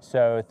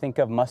 So think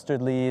of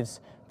mustard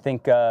leaves,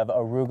 think of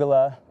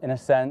arugula in a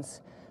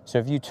sense. So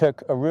if you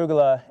took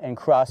arugula and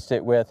crossed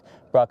it with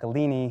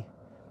broccolini,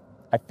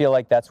 I feel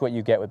like that's what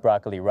you get with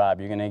broccoli rabe.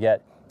 You're going to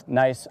get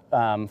nice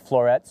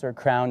florets or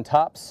crown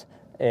tops,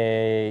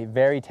 a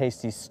very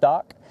tasty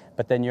stalk,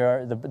 but then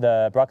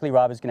the broccoli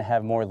rabe is going to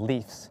have more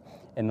leaves,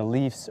 and the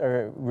leaves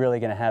are really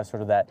going to have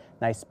sort of that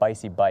nice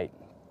spicy bite.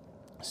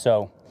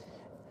 So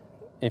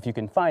if you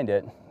can find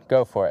it,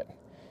 go for it.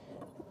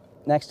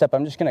 Next up,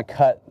 I'm just going to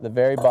cut the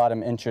very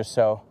bottom inch or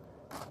so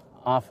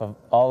off of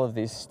all of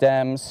these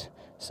stems.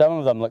 Some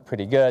of them look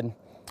pretty good,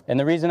 and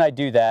the reason I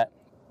do that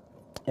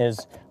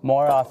is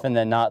more often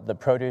than not, the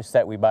produce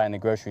that we buy in the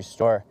grocery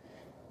store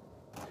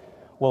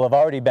will have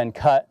already been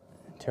cut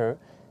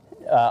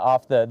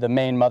off the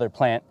main mother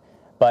plant,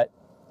 but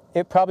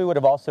it probably would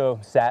have also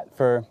sat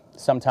for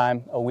some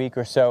time, a week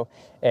or so,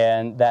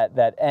 and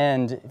that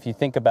end, if you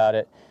think about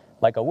it,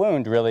 like a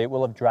wound really, it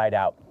will have dried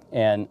out.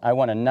 And I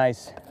want a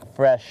nice,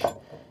 fresh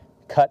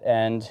cut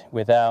end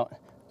without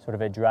sort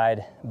of a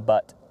dried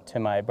butt to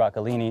my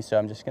broccolini, so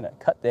I'm just going to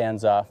cut the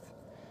ends off.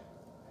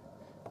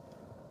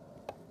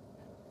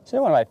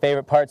 So one of my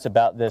favorite parts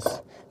about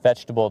this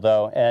vegetable,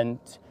 though, and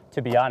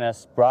to be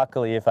honest,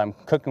 broccoli, if I'm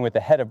cooking with the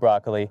head of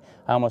broccoli,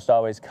 I almost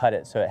always cut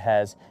it so it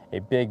has a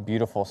big,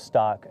 beautiful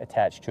stalk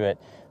attached to it.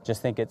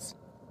 Just think it's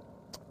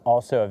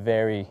also a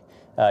very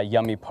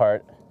yummy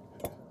part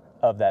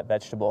of that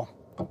vegetable.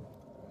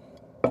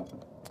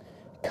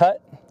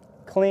 Cut,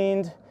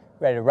 cleaned,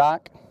 ready to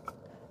rock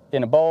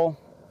in a bowl.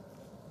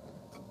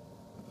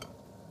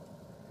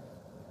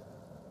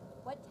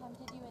 What temp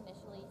did you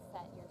initially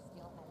set your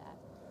steelhead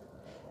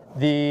at?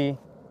 The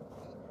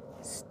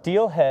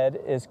steelhead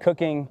is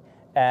cooking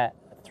at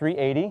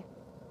 380.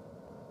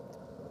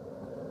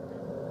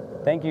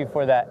 Thank you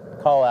for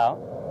that call out.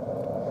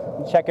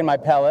 I'm checking my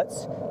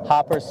pellets.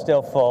 Hopper's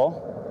still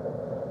full.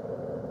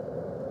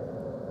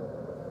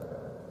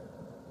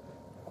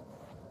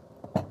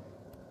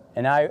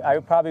 And I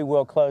probably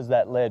will close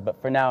that lid,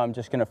 but for now I'm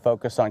just going to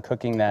focus on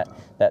cooking that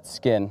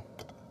skin.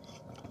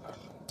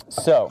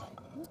 So,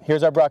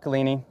 here's our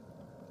broccolini.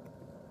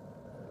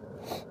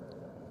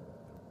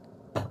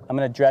 I'm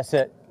going to dress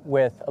it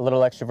with a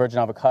little extra virgin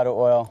avocado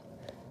oil.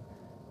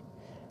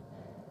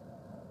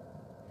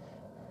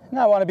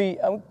 Now I want to be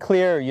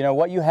clear, you know,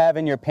 what you have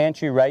in your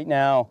pantry right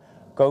now,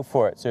 go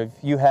for it. So if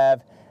you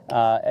have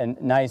a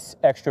nice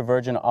extra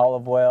virgin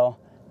olive oil,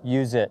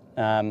 use it.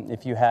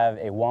 If you have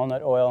a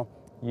walnut oil,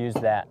 use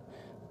that.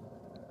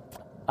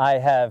 I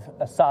have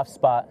a soft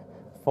spot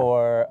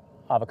for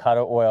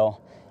avocado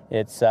oil.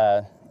 It's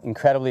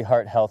incredibly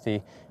heart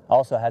healthy,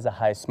 also has a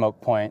high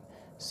smoke point.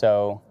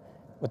 So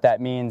what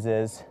that means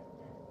is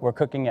we're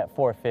cooking at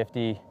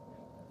 450.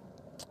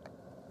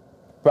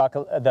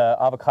 The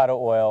avocado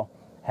oil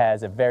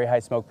has a very high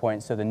smoke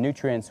point, so the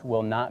nutrients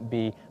will not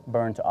be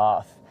burnt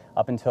off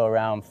up until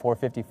around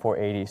 450,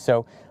 480.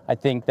 So I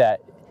think that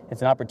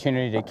it's an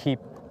opportunity to keep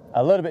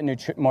a little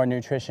bit more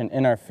nutrition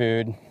in our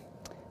food.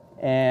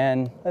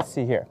 And let's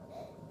see here.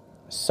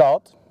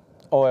 Salt,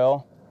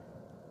 oil.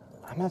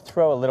 I'm gonna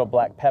throw a little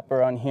black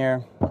pepper on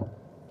here.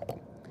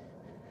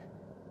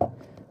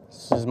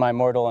 This is my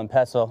mortal and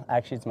pestle.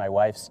 Actually, it's my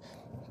wife's,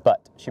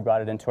 but she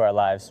brought it into our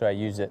lives, so I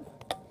use it.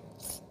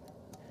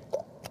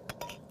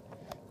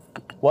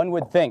 One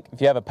would think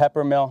if you have a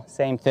pepper mill,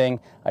 same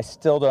thing. I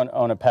still don't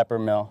own a pepper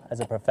mill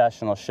as a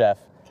professional chef.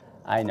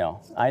 I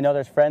know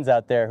there's friends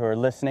out there who are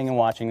listening and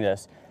watching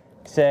this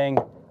saying,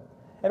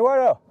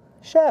 Eduardo,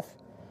 chef,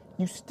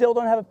 you still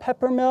don't have a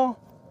pepper mill?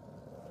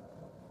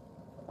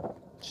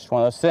 Just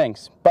one of those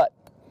things. But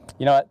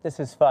you know what? This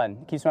is fun.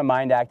 It keeps my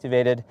mind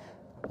activated.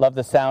 Love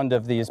the sound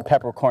of these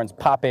peppercorns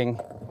popping.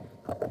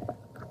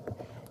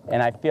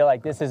 And I feel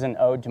like this is an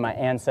ode to my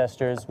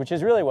ancestors, which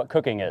is really what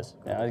cooking is.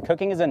 You know,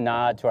 cooking is a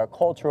nod to our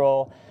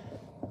cultural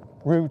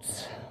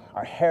roots,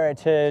 our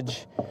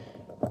heritage.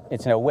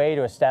 It's in a way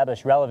to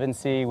establish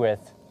relevancy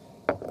with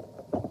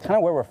kind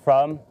of where we're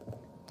from,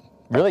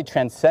 really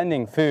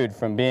transcending food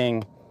from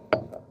being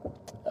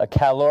a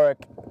caloric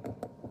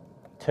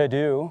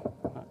to-do,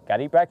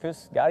 gotta eat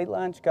breakfast, gotta eat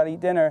lunch, gotta eat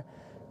dinner,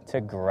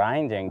 to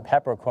grinding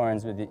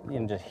peppercorns with, you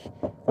know, just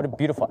what a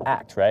beautiful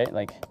act, right?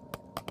 Like,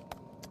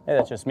 maybe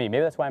that's just me.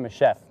 Maybe that's why I'm a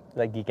chef.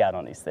 I geek out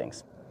on these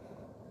things.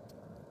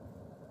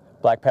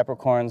 Black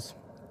peppercorns.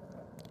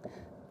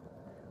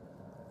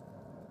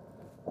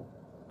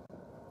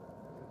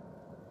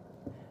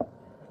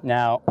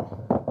 Now,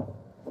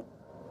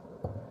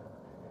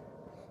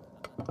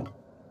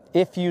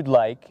 if you'd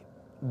like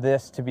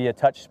this to be a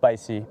touch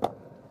spicy,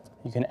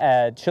 you can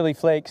add chili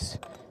flakes.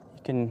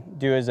 You can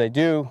do as I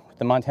do with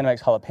the Montana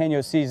Max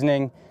jalapeno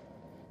seasoning.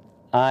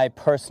 I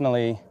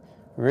personally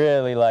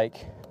really like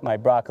my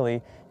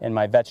broccoli and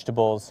my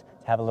vegetables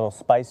to have a little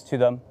spice to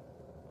them.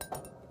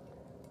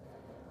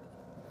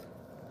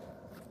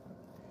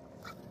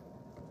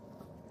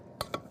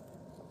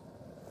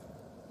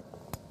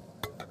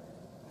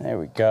 There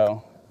we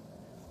go.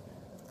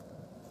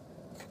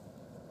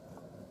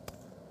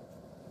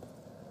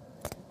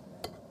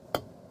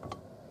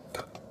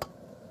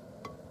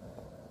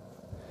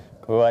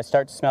 Oh, I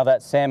start to smell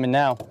that salmon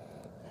now.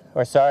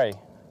 Or sorry,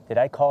 did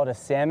I call it a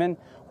salmon?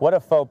 What a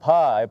faux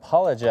pas. I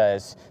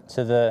apologize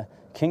to the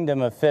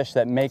kingdom of fish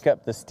that make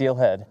up the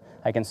steelhead.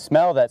 I can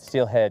smell that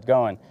steelhead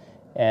going.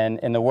 And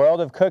in the world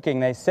of cooking,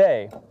 they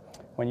say,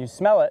 when you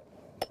smell it,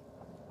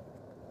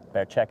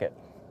 better check it.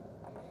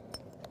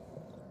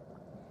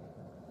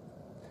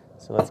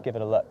 So let's give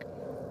it a look.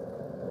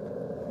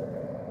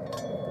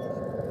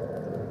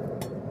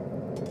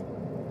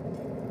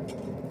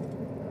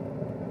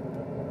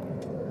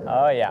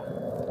 Oh yeah.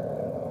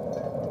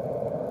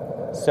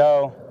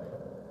 So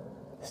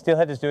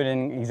steelhead is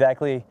doing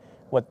exactly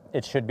what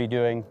it should be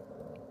doing.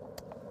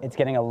 It's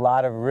getting a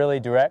lot of really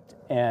direct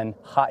and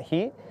hot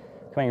heat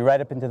coming right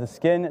up into the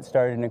skin. It's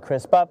starting to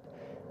crisp up,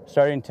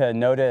 starting to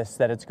notice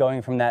that it's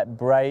going from that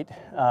bright,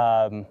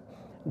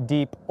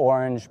 deep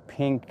orange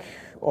pink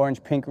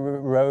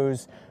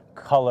rose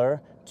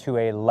color to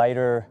a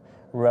lighter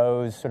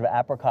rose, sort of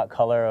apricot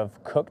color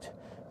of cooked,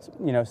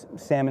 you know,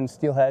 salmon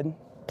steelhead.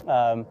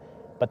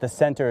 But the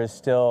center is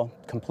still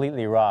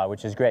completely raw,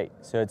 which is great.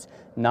 So it's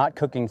not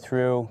cooking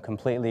through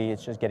completely.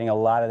 It's just getting a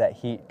lot of that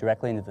heat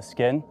directly into the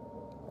skin.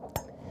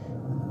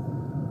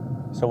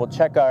 So we'll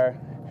check our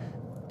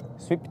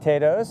sweet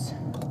potatoes.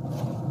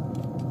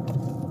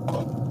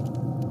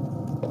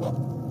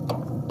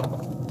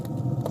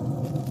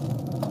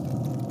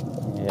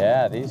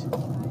 Yeah,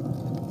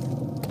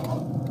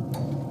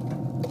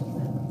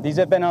 these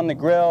have been on the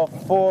grill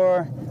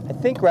for, I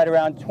think, right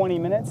around 20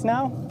 minutes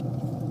now.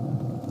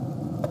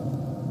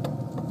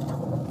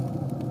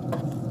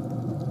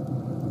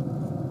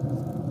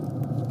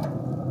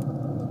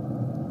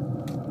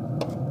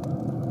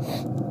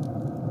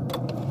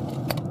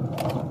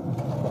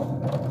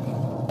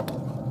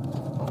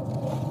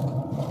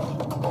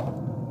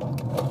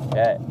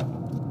 Okay.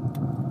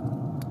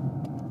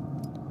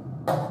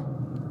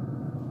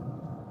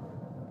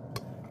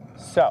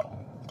 So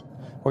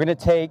we're gonna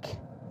take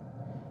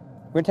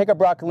our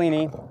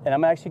broccolini, and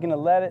I'm actually gonna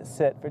let it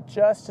sit for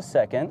just a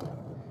second.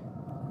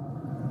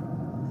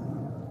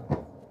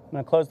 I'm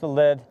gonna close the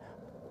lid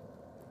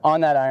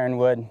on that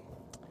ironwood,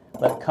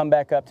 let it come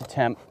back up to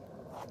temp,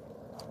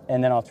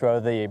 and then I'll throw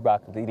the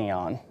broccolini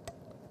on.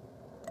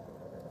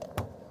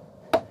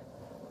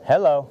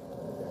 Hello.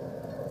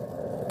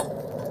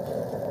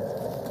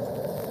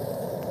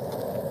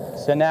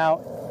 So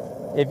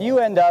now, if you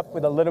end up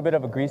with a little bit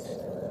of a grease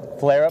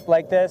flare-up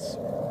like this,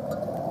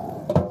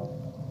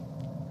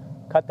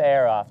 cut the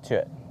air off to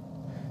it.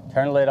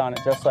 Turn the lid on it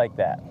just like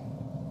that.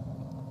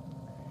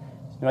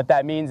 And what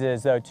that means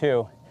is, though,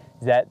 too,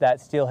 is that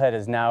steelhead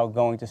is now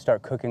going to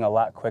start cooking a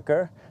lot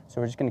quicker.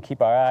 So we're just going to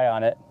keep our eye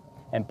on it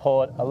and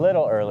pull it a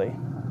little early.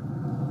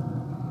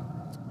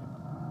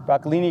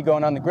 Broccolini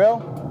going on the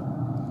grill.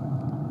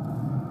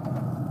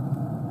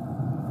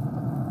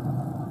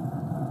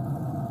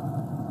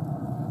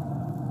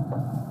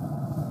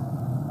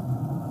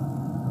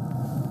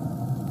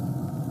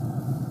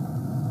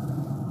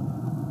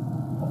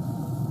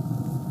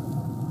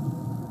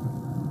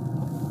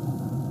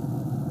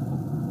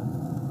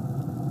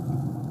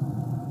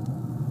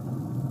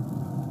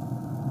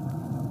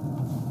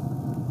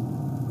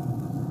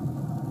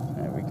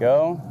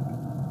 Go.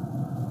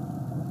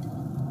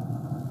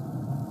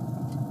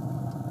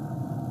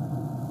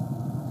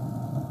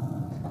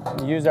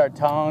 Use our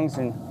tongs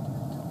and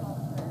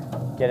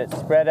get it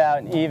spread out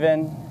and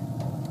even.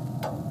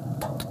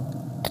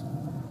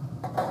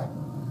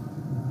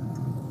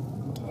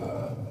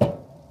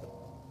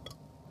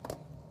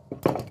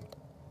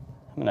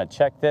 I'm gonna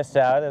check this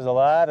out. There's a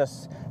lot of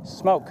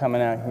smoke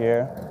coming out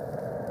here.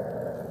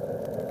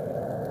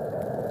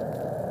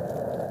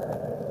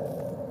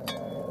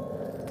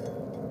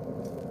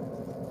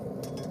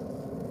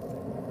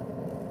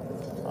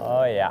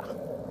 Oh yeah.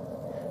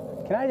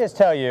 Can I just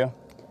tell you,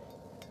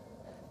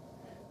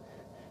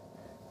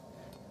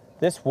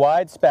 this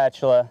wide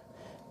spatula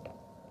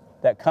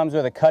that comes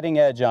with a cutting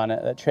edge on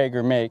it that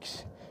Traeger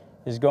makes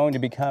is going to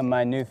become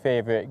my new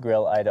favorite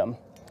grill item,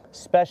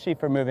 especially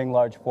for moving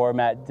large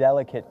format,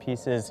 delicate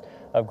pieces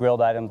of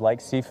grilled items like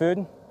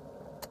seafood.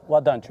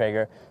 Well done,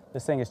 Traeger.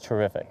 This thing is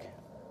terrific.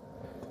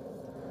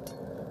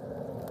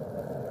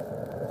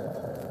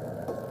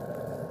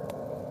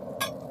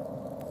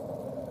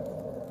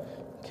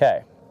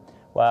 Okay,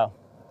 wow.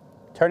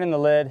 Turning the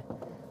lid,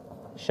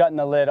 shutting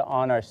the lid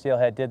on our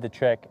steelhead did the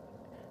trick.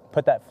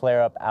 Put that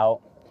flare up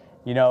out.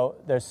 You know,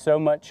 there's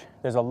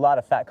a lot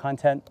of fat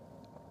content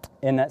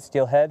in that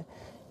steelhead,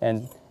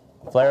 and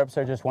flare ups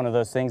are just one of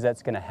those things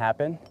that's gonna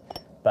happen,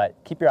 but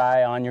keep your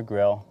eye on your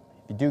grill.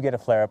 If you do get a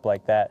flare up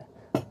like that,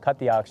 cut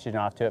the oxygen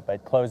off to it by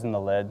closing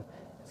the lid.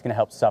 It's gonna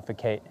help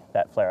suffocate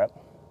that flare up.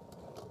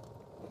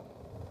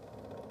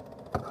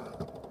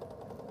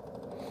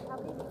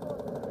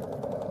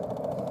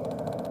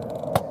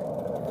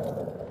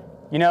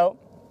 You know,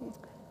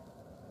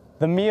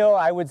 the meal,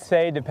 I would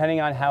say, depending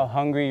on how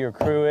hungry your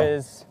crew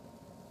is,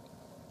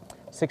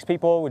 6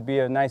 people would be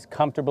a nice,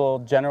 comfortable,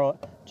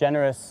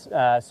 generous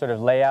sort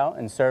of layout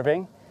and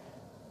serving.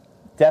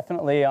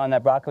 Definitely on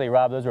that broccoli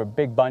rabe, those were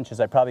big bunches.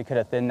 I probably could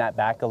have thinned that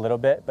back a little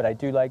bit, but I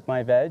do like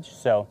my veg.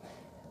 So,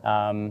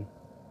 and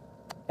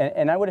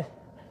I'd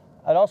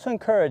also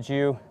encourage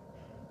you,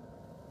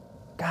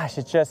 gosh,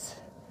 it's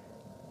just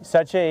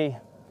such a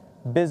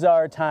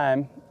bizarre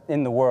time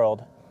in the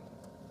world.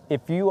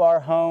 If you are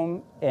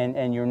home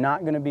and you're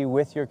not going to be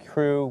with your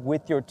crew,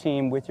 with your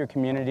team, with your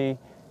community,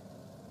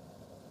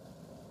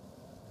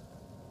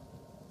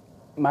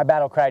 my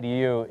battle cry to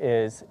you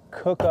is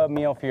cook a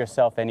meal for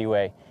yourself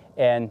anyway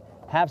and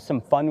have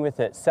some fun with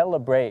it.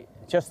 Celebrate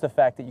just the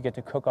fact that you get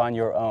to cook on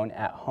your own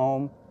at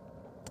home.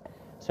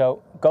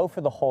 So go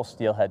for the whole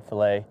steelhead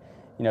fillet,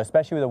 you know,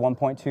 especially with a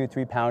 1.2,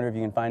 3 pounder if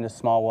you can find a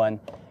small one.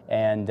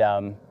 And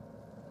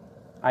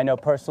I know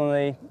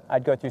personally,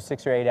 I'd go through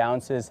 6 or 8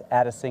 ounces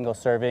at a single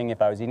serving.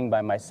 If I was eating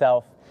by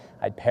myself,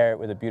 I'd pair it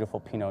with a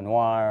beautiful Pinot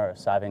Noir or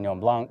Sauvignon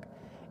Blanc.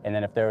 And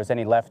then if there was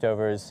any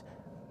leftovers,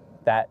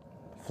 that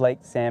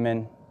flaked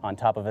salmon on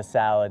top of a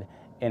salad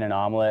in an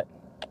omelet,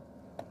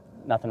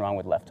 nothing wrong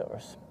with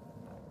leftovers.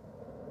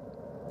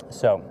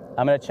 So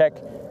I'm gonna check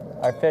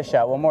our fish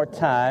out one more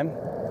time.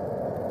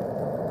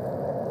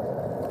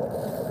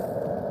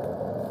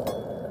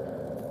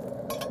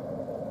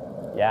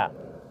 Yeah,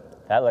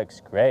 that looks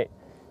great.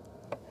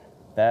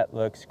 That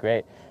looks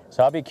great.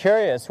 So I'll be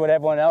curious what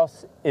everyone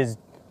else is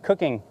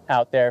cooking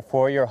out there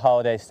for your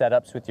holiday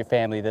setups with your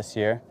family this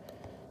year.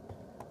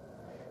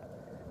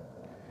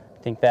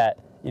 I think that,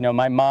 you know,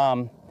 my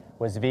mom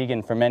was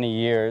vegan for many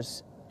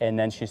years, and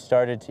then she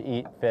started to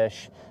eat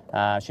fish.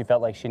 She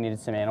felt like she needed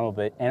some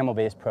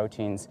animal-based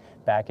proteins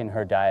back in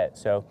her diet.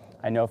 So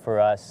I know for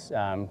us,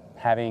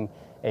 having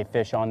a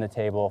fish on the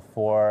table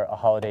for a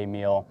holiday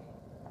meal,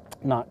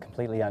 not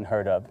completely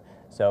unheard of.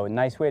 So a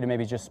nice way to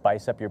maybe just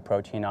spice up your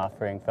protein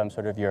offering from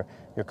sort of your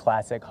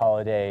classic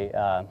holiday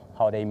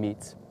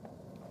meats.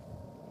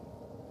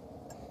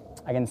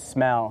 I can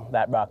smell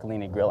that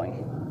broccolini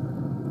grilling.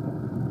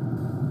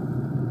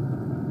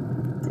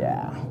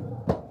 Yeah.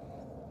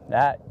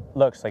 that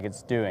looks like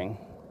it's doing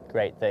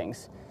great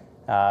things.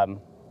 I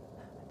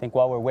think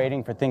while we're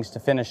waiting for things to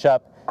finish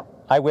up,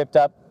 I whipped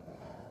up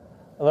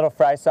a little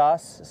fry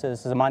sauce. So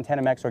this is a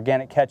Montana Mex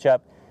organic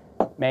ketchup,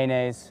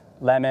 mayonnaise,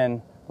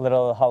 lemon, a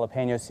little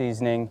jalapeno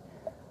seasoning.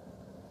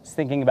 Just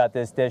thinking about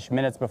this dish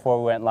minutes before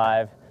we went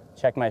live,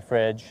 checked my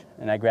fridge,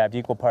 and I grabbed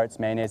equal parts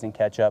mayonnaise and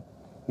ketchup,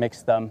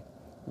 mixed them,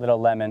 little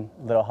lemon,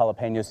 little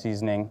jalapeno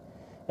seasoning,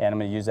 and I'm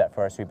gonna use that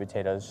for our sweet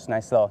potatoes. Just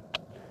nice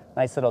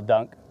little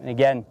dunk. And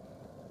again,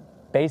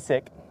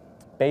 basic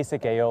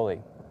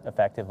aioli,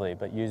 effectively,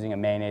 but using a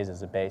mayonnaise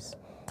as a base.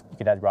 You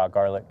could add raw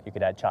garlic, you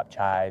could add chopped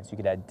chives, you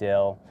could add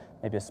dill,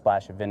 maybe a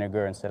splash of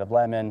vinegar instead of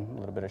lemon, a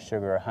little bit of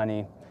sugar or honey.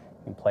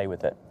 You can play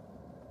with it.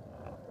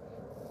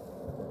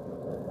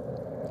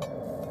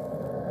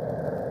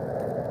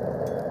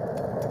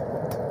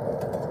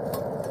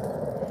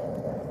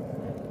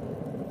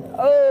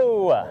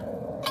 Oh,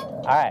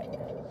 all right.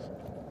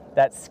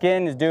 That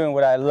skin is doing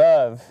what I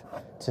love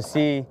to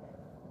see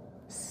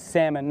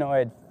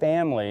salmonoid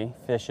family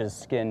fish's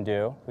skin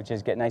do, which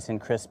is get nice and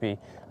crispy.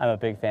 I'm a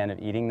big fan of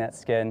eating that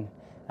skin.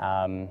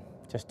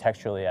 Just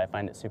texturally, I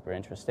find it super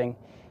interesting.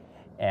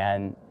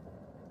 And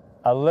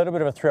a little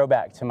bit of a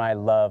throwback to my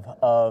love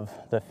of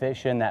the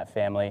fish in that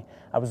family.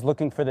 I was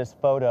looking for this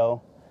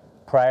photo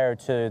prior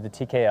to the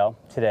TKL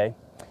today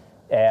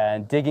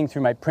and digging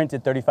through my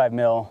printed 35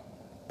 mil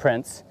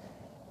prints,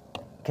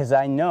 because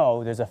I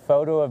know there's a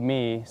photo of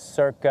me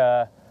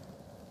circa,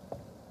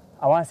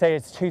 I want to say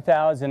it's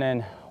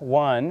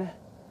 2001,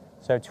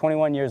 so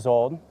 21 years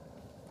old,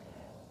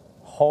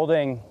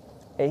 holding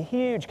a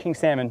huge king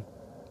salmon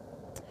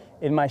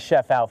in my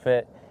chef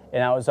outfit,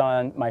 and I was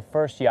on my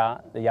first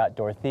yacht, the yacht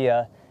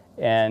Dorothea,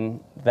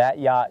 and that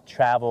yacht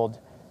traveled,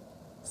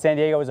 San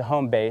Diego was a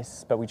home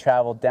base, but we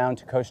traveled down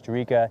to Costa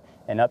Rica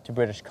and up to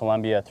British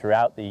Columbia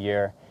throughout the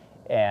year.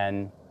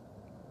 And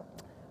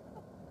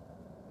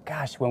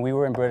gosh, when we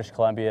were in British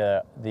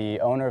Columbia, the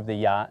owner of the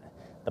yacht,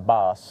 the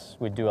boss,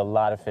 would do a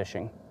lot of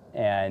fishing.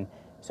 And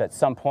so at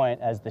some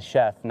point as the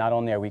chef, not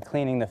only are we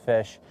cleaning the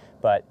fish,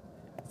 but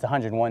it's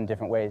 101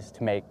 different ways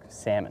to make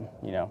salmon.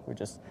 You know,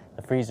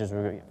 the freezers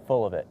were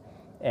full of it.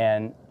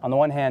 And on the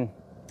one hand,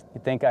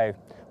 you'd think I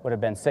would have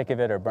been sick of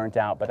it or burnt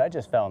out, but I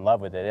just fell in love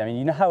with it. I mean,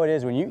 you know how it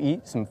is when you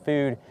eat some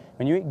food,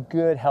 when you eat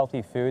good,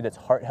 healthy food that's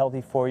heart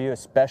healthy for you,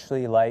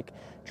 especially like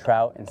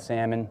trout and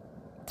salmon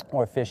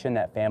or fish in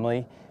that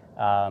family,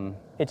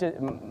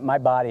 my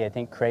body, I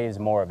think, craves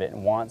more of it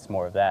and wants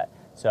more of that.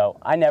 So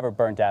I never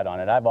burnt out on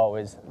it. I've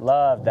always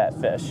loved that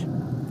fish.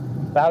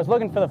 But I was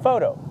looking for the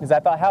photo because I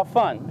thought, how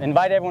fun.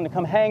 Invite everyone to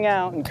come hang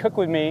out and cook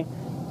with me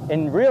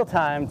in real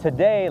time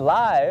today,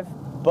 live,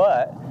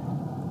 but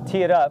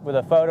tee it up with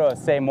a photo of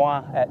C'est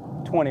Moi at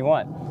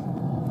 21.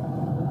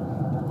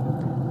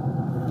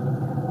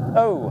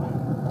 Oh.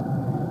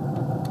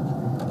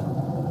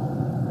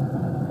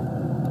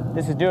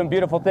 This is doing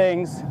beautiful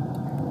things.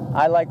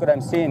 I like what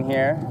I'm seeing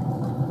here.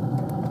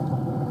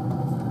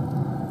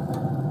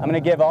 I'm gonna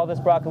give all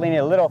this broccolini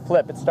a little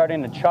flip. It's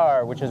starting to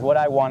char, which is what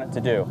I want it to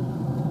do.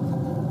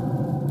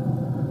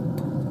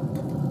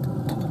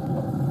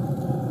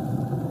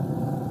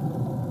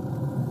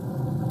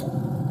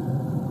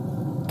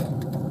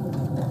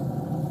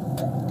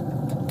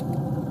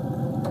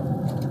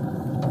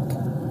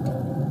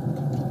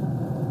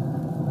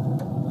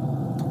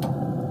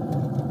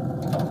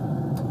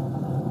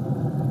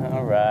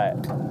 All right.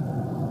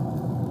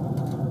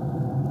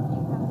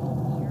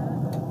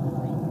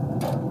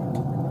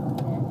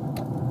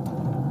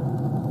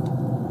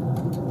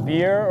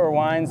 Beer or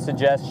wine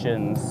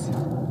suggestions?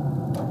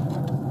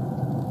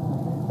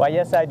 Why,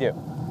 yes, I do.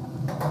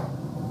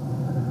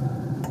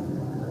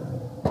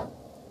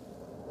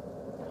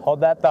 Hold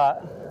that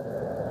thought.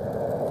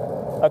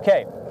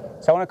 Okay,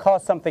 so I want to call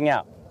something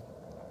out.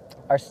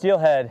 Our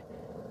steelhead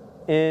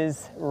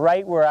is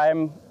right where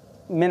I'm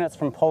minutes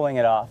from pulling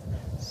it off.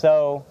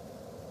 So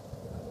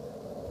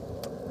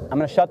I'm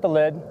going to shut the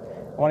lid.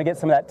 I want to get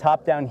some of that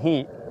top-down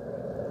heat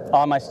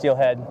on my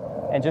steelhead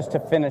and just to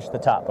finish the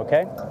top,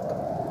 okay?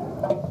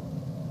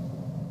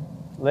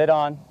 Lid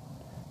on.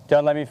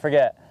 Don't let me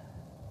forget.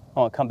 I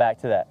want to come back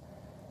to that.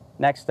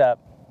 Next up,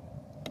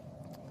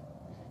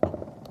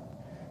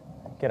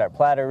 get our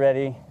platter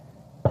ready.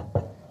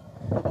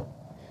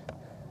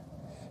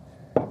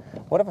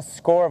 What if a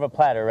score of a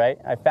platter, right?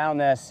 I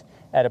found this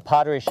at a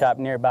pottery shop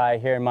nearby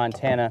here in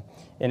Montana,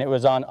 and it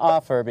was on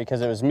offer because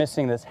it was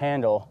missing this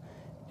handle.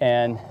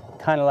 And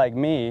kind of like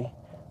me,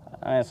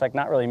 it's like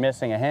not really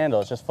missing a handle,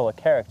 it's just full of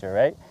character,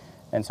 right?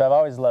 And so I've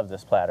always loved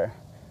this platter.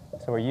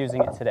 So we're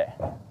using it today.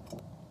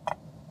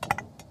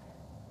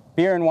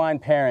 Beer and wine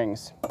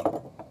pairings.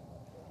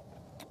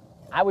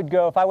 I would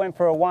go, if I went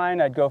for a wine,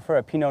 I'd go for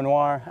a Pinot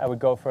Noir. I would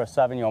go for a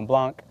Sauvignon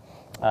Blanc.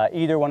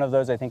 Either one of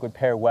those I think would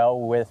pair well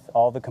with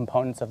all the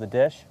components of the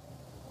dish.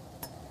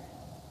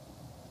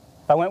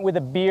 If I went with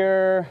a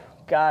beer,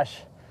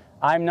 gosh,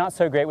 I'm not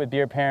so great with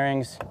beer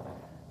pairings.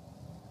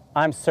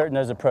 I'm certain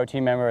there's a pro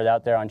team member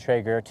out there on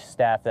Traeger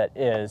staff that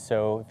is,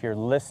 so if you're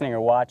listening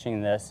or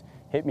watching this,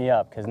 hit me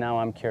up because now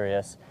I'm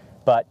curious.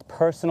 But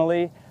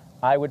personally,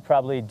 I would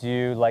probably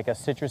do like a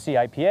citrusy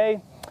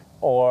IPA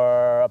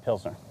or a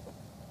Pilsner.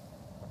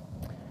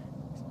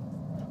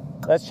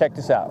 Let's check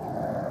this out.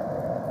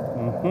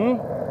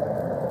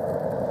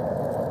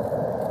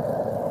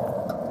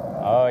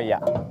 Oh yeah,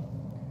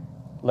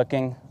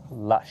 looking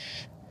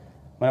lush.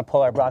 I'm gonna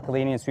pull our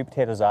broccolini and sweet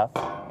potatoes off.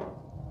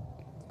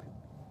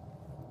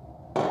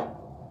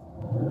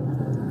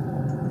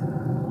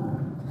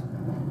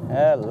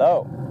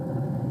 Hello.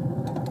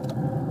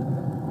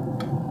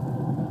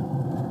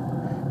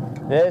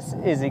 This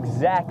is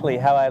exactly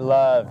how I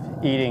love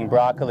eating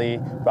broccoli,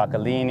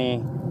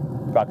 broccolini,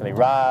 broccoli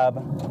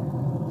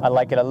rabe. I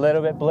like it a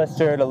little bit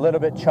blistered, a little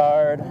bit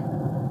charred.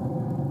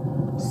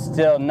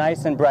 Still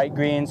nice and bright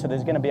green, so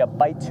there's gonna be a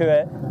bite to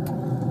it.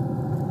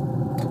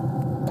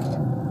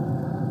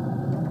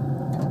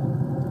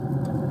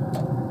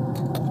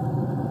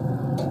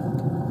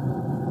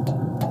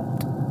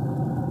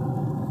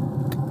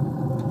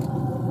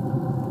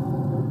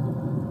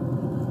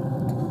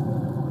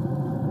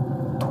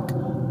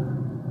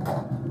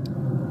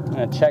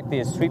 I'm gonna check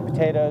these sweet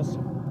potatoes.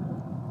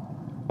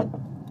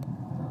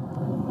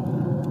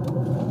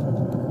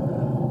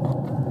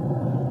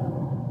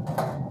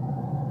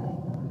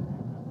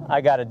 I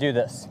gotta do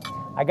this.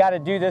 I gotta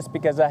do this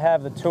because I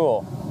have the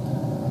tool.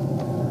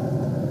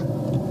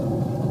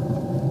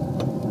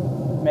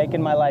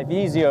 Making my life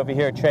easy over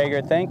here,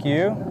 Traeger, thank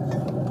you.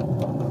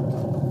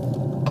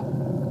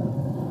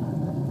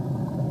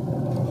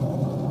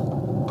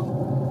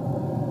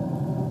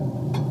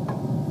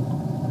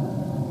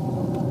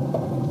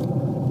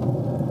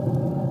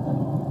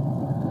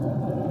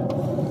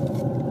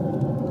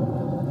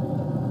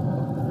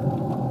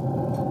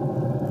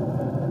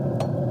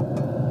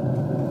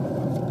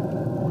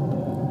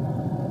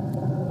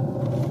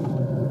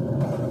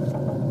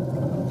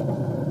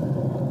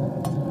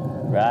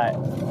 Right.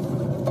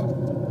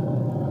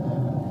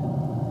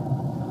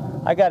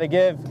 I got to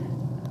give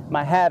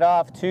my hat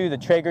off to the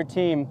Traeger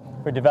team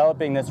for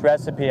developing this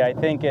recipe. I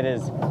think it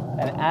is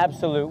an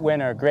absolute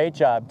winner. Great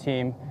job,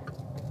 team.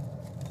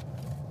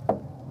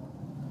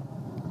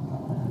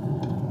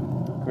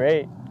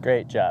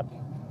 Great job.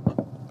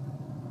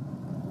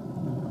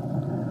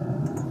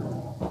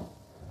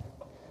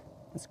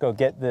 Let's go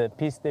get the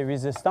piece de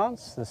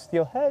resistance, the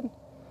steelhead.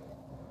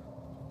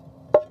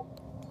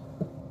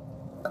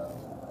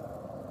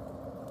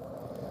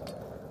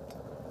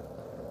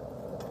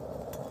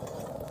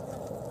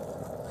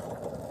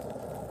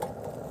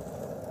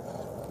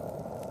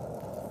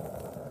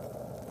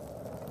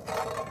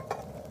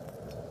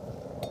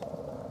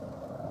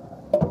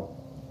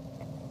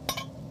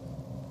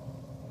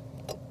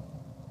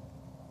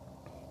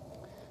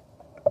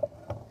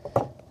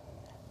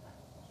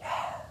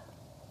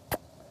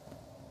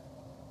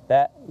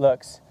 That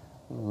looks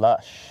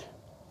lush.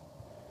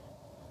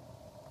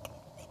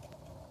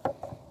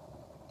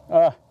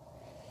 I'll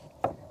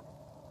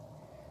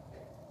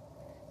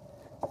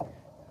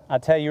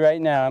tell you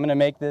right now, I'm gonna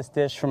make this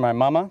dish for my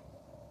mama.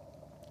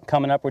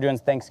 Coming up, we're doing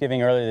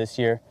Thanksgiving early this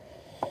year.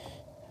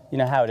 You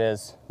know how it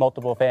is,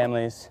 multiple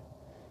families.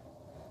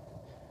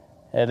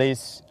 At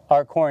least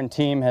our core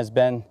team has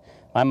been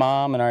my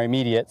mom and our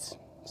immediates.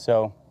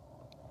 So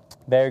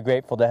very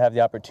grateful to have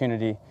the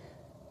opportunity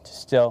to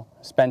still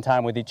spend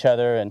time with each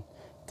other and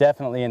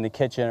definitely in the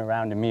kitchen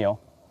around a meal.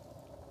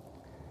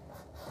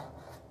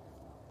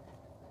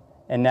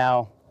 And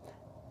now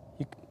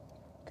you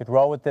could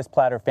roll with this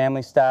platter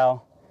family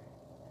style.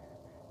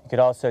 You could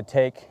also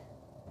take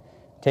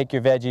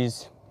your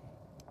veggies.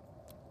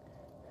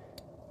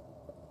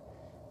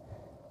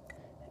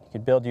 You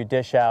could build your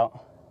dish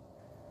out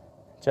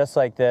just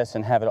like this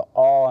and have it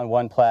all on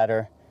one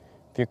platter.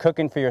 If you're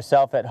cooking for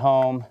yourself at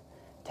home,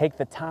 take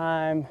the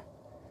time,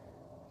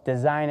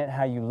 design it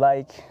how you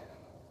like,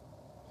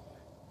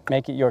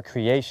 make it your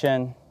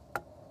creation.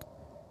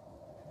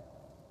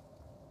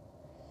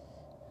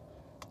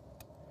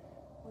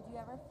 Would you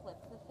ever flip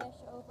the fish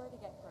over to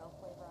get grill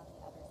flavor on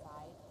the other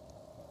side?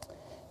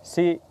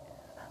 See,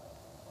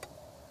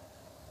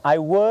 I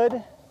would,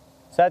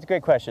 so that's a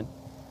great question.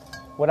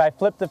 Would I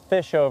flip the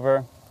fish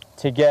over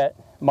to get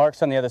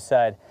marks on the other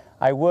side?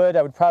 I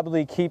would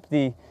probably keep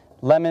the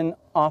lemon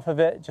off of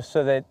it just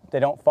so that they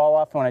don't fall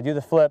off. And when I do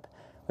the flip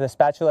with a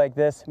spatula like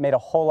this, made a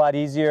whole lot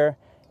easier.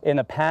 In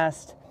the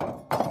past,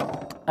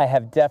 I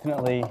have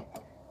definitely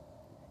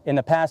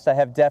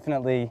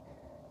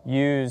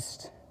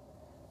used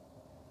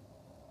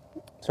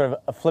sort of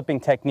a flipping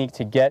technique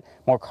to get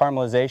more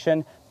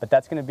caramelization, but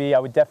that's going to be, I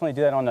would definitely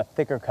do that on a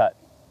thicker cut.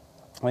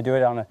 I'll do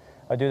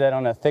that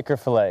on a thicker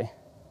fillet.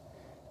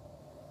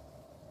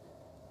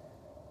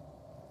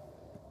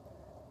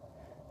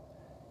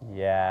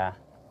 Yeah,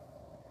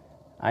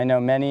 I know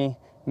many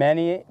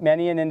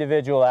an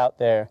individual out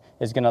there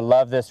is going to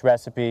love this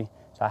recipe,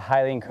 so I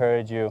highly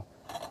encourage you.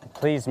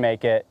 Please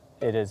make it.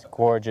 It is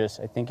gorgeous.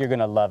 I think you're going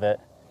to love it.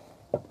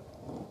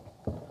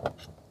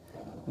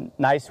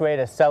 Nice way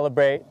to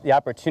celebrate the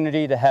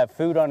opportunity to have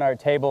food on our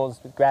tables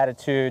with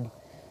gratitude.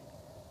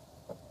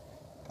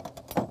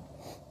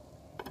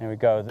 There we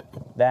go,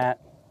 that.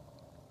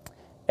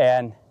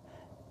 And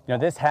You know,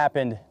 this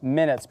happened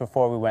minutes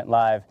before we went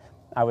live.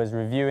 I was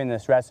reviewing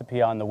this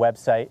recipe on the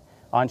website,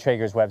 on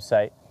Traeger's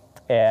website,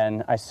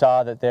 and I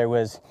saw that there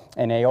was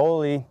an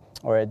aioli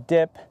or a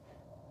dip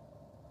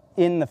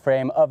in the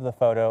frame of the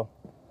photo,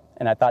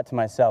 and I thought to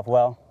myself,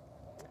 well,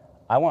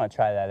 I want to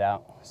try that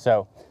out.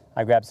 So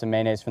I grabbed some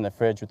mayonnaise from the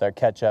fridge with our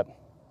ketchup.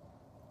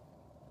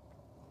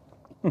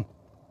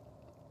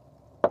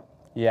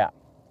 Yeah,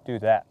 do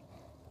that.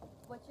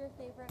 What's your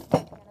favorite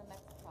Montana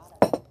Mex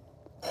product?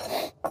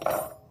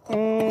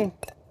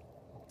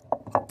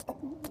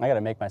 I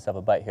gotta make myself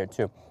a bite here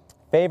too.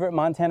 Favorite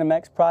Montana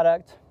Mex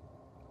product?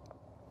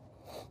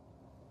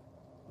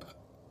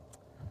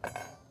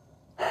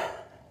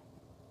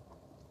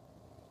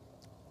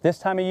 This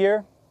time of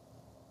year,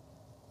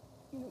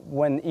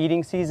 when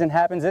eating season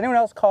happens, anyone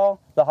else call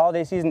the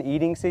holiday season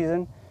eating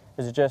season?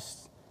 Is it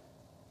just,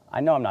 I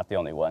know I'm not the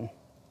only one.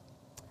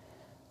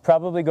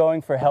 Probably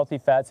going for healthy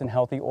fats and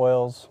healthy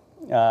oils.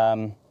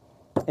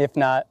 If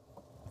not,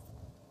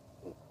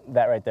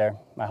 that right there,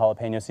 my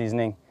jalapeno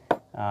seasoning.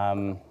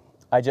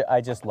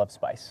 I just love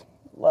spice.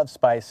 Love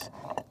spice,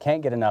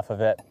 can't get enough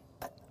of it.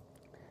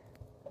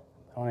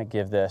 I wanna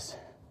give this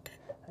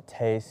a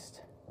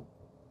taste.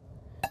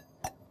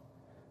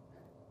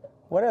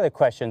 What other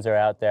questions are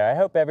out there? I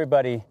hope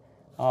everybody,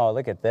 oh,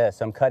 look at this.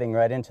 I'm cutting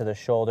right into the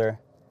shoulder.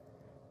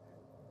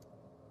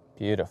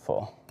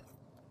 Beautiful.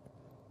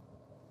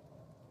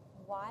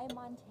 Why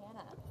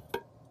Montana?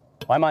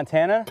 Why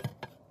Montana?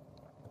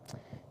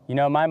 You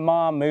know, my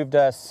mom moved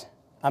us,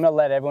 I'm gonna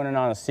let everyone in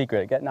on a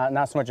secret.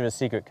 Not so much of a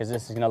secret because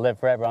this is gonna live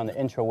forever on the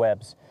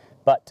intrawebs.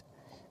 But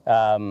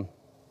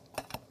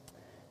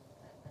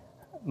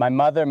my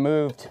mother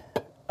moved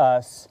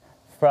us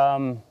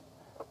from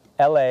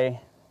LA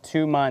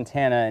to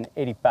Montana in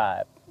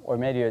 '85, or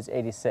maybe it was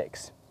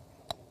 '86.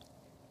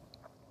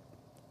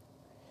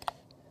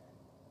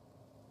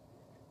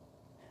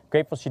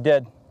 Grateful she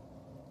did.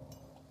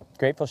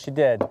 Grateful she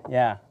did.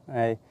 Yeah,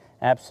 I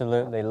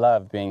absolutely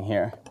love being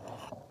here.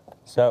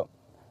 So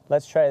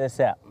let's try this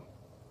out.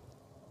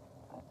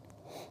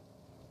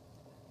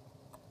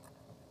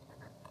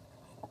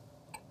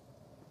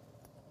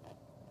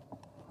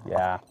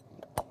 Yeah,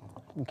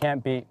 you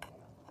can't beat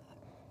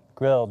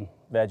grilled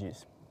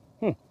veggies.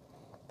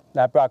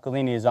 That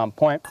broccolini is on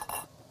point.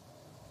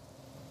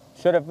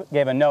 Should have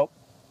gave a note.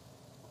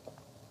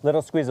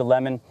 Little squeeze of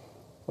lemon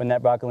when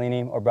that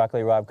broccolini or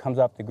broccoli rabe comes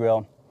off the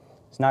grill.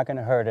 It's not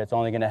gonna hurt it, it's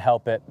only gonna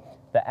help it.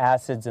 The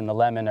acids in the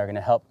lemon are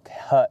gonna help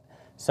cut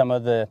some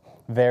of the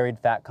varied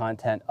fat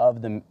content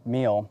of the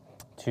meal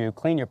to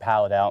clean your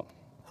palate out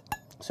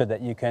so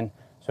that you can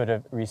sort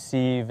of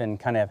receive and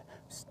kind of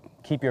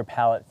keep your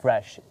palate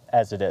fresh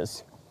as it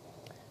is.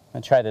 I'm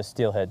gonna try this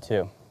steelhead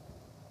too.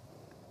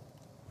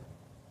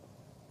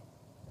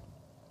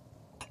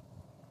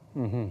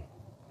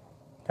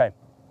 Okay.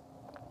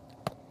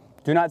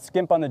 Do not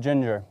skimp on the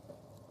ginger.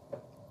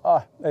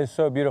 Oh, it's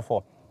so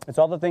beautiful. It's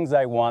all the things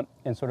I want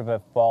in sort of a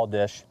fall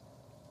dish.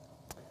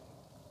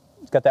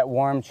 It's got that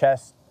warm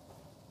chest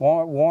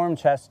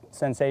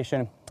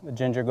sensation, the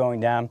ginger going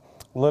down,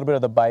 a little bit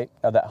of the bite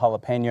of that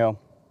jalapeno.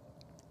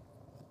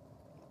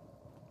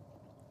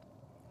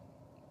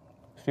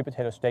 Sweet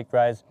potato steak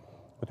fries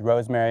with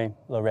rosemary, a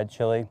little red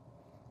chili.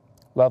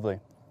 Lovely.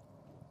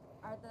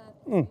 Are the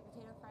sweet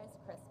potato fries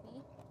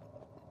crispy?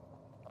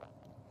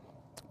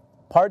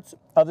 Parts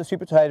of the sweet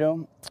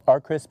potato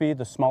are crispy,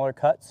 the smaller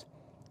cuts.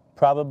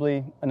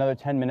 Probably another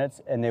 10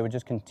 minutes and they would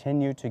just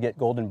continue to get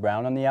golden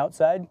brown on the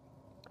outside.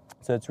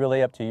 So it's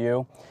really up to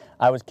you.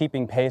 I was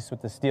keeping pace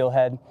with the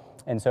steelhead.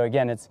 And so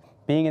again, it's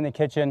being in the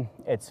kitchen,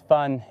 it's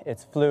fun,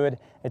 it's fluid,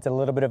 it's a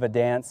little bit of a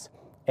dance.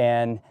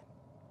 And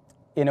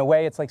in a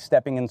way, it's like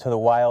stepping into the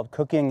wild.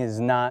 Cooking is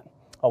not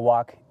a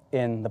walk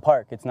in the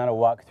park. It's not a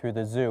walk through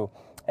the zoo.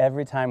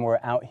 Every time we're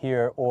out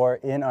here or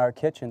in our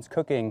kitchens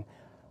cooking,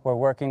 we're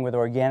working with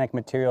organic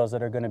materials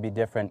that are going to be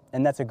different.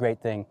 And that's a great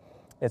thing.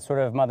 It's sort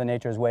of Mother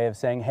Nature's way of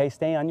saying, hey,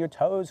 stay on your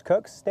toes,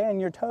 cooks, stay on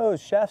your toes,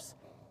 chefs.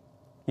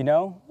 You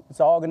know, it's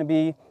all going to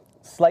be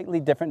slightly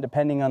different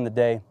depending on the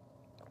day.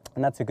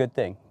 And that's a good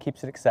thing.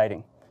 Keeps it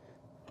exciting.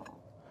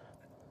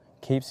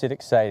 Keeps it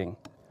exciting.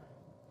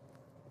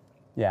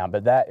 Yeah,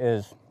 but that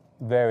is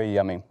very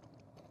yummy.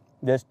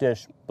 This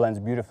dish blends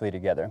beautifully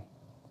together.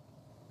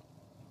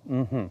 How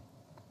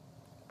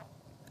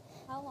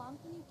long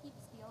can you keep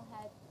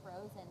steelhead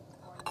frozen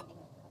before needing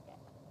to cook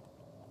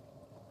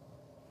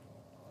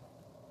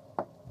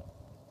it?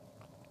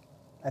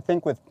 I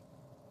think with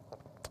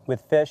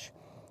fish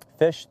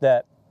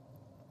that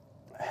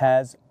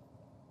has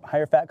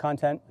higher fat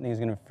content, I think it's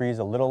going to freeze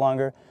a little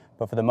longer.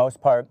 But for the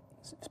most part,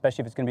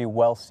 especially if it's going to be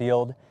well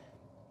sealed,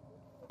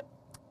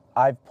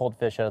 I've pulled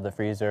fish out of the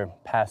freezer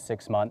past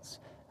 6 months.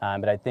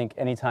 But I think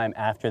anytime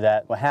after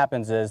that, what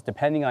happens is,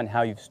 depending on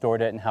how you've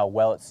stored it and how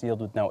well it's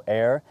sealed with no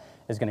air,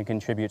 is going to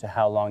contribute to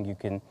how long you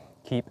can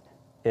keep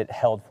it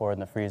held for in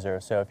the freezer.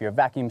 So if you're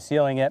vacuum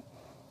sealing it,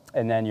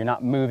 and then you're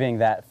not moving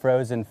that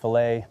frozen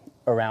fillet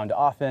around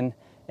often,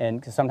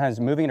 and sometimes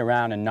moving it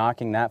around and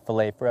knocking that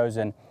fillet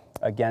frozen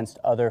against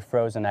other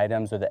frozen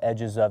items, or the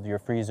edges of your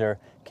freezer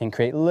can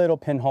create little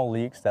pinhole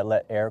leaks that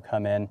let air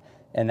come in,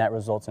 and that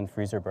results in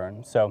freezer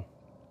burn. So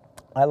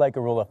I like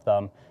a rule of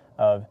thumb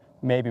of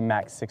maybe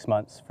max 6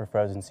 months for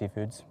frozen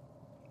seafoods,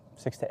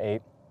 6 to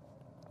 8.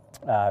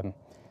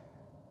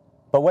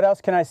 But what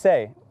else can I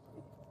say?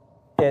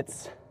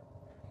 It's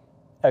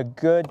a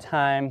good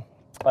time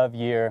of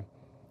year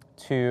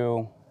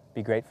to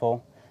be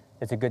grateful.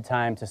 It's a good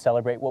time to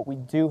celebrate what we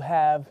do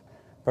have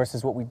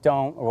versus what we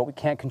don't, or what we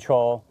can't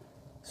control.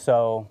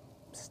 So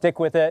stick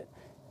with it.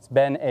 It's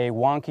been a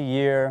wonky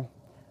year,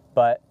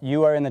 but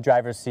you are in the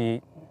driver's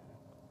seat,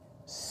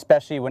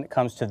 especially when it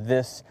comes to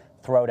this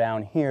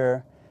throwdown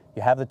here.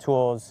 You have the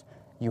tools,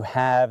 you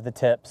have the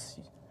tips,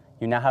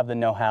 you now have the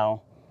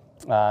know-how.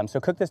 So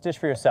cook this dish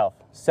for yourself.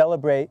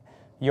 Celebrate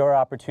your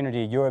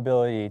opportunity, your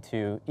ability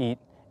to eat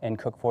and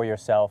cook for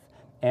yourself,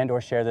 and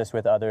or share this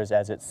with others,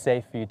 as it's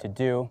safe for you to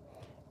do.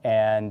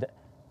 And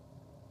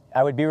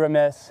I would be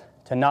remiss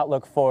to not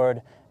look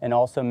forward and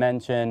also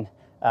mention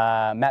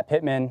Matt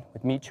Pittman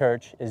with Meat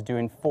Church is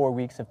doing 4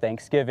 weeks of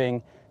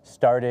Thanksgiving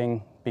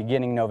starting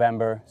beginning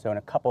November. So in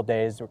a couple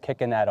days, we're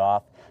kicking that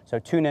off. So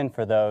tune in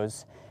for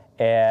those.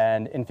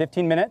 And in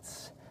 15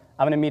 minutes,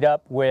 I'm gonna meet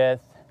up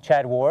with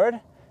Chad Ward,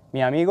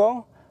 mi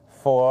amigo,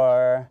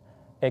 for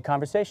a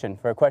conversation,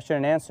 for a question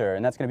and answer.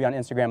 And that's gonna be on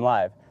Instagram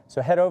Live.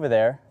 So head over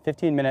there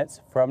 15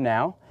 minutes from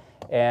now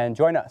and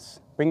join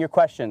us. Bring your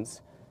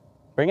questions.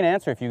 Bring an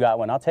answer if you got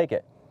one, I'll take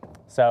it.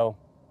 So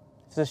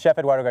this is Chef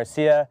Eduardo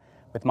Garcia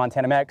with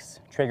Montana Mex,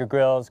 Traeger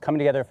Grills, coming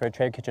together for a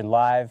Traeger Kitchen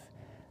Live.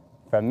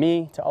 From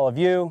me to all of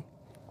you,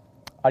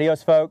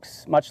 adios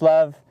folks, much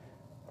love,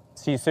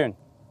 see you soon.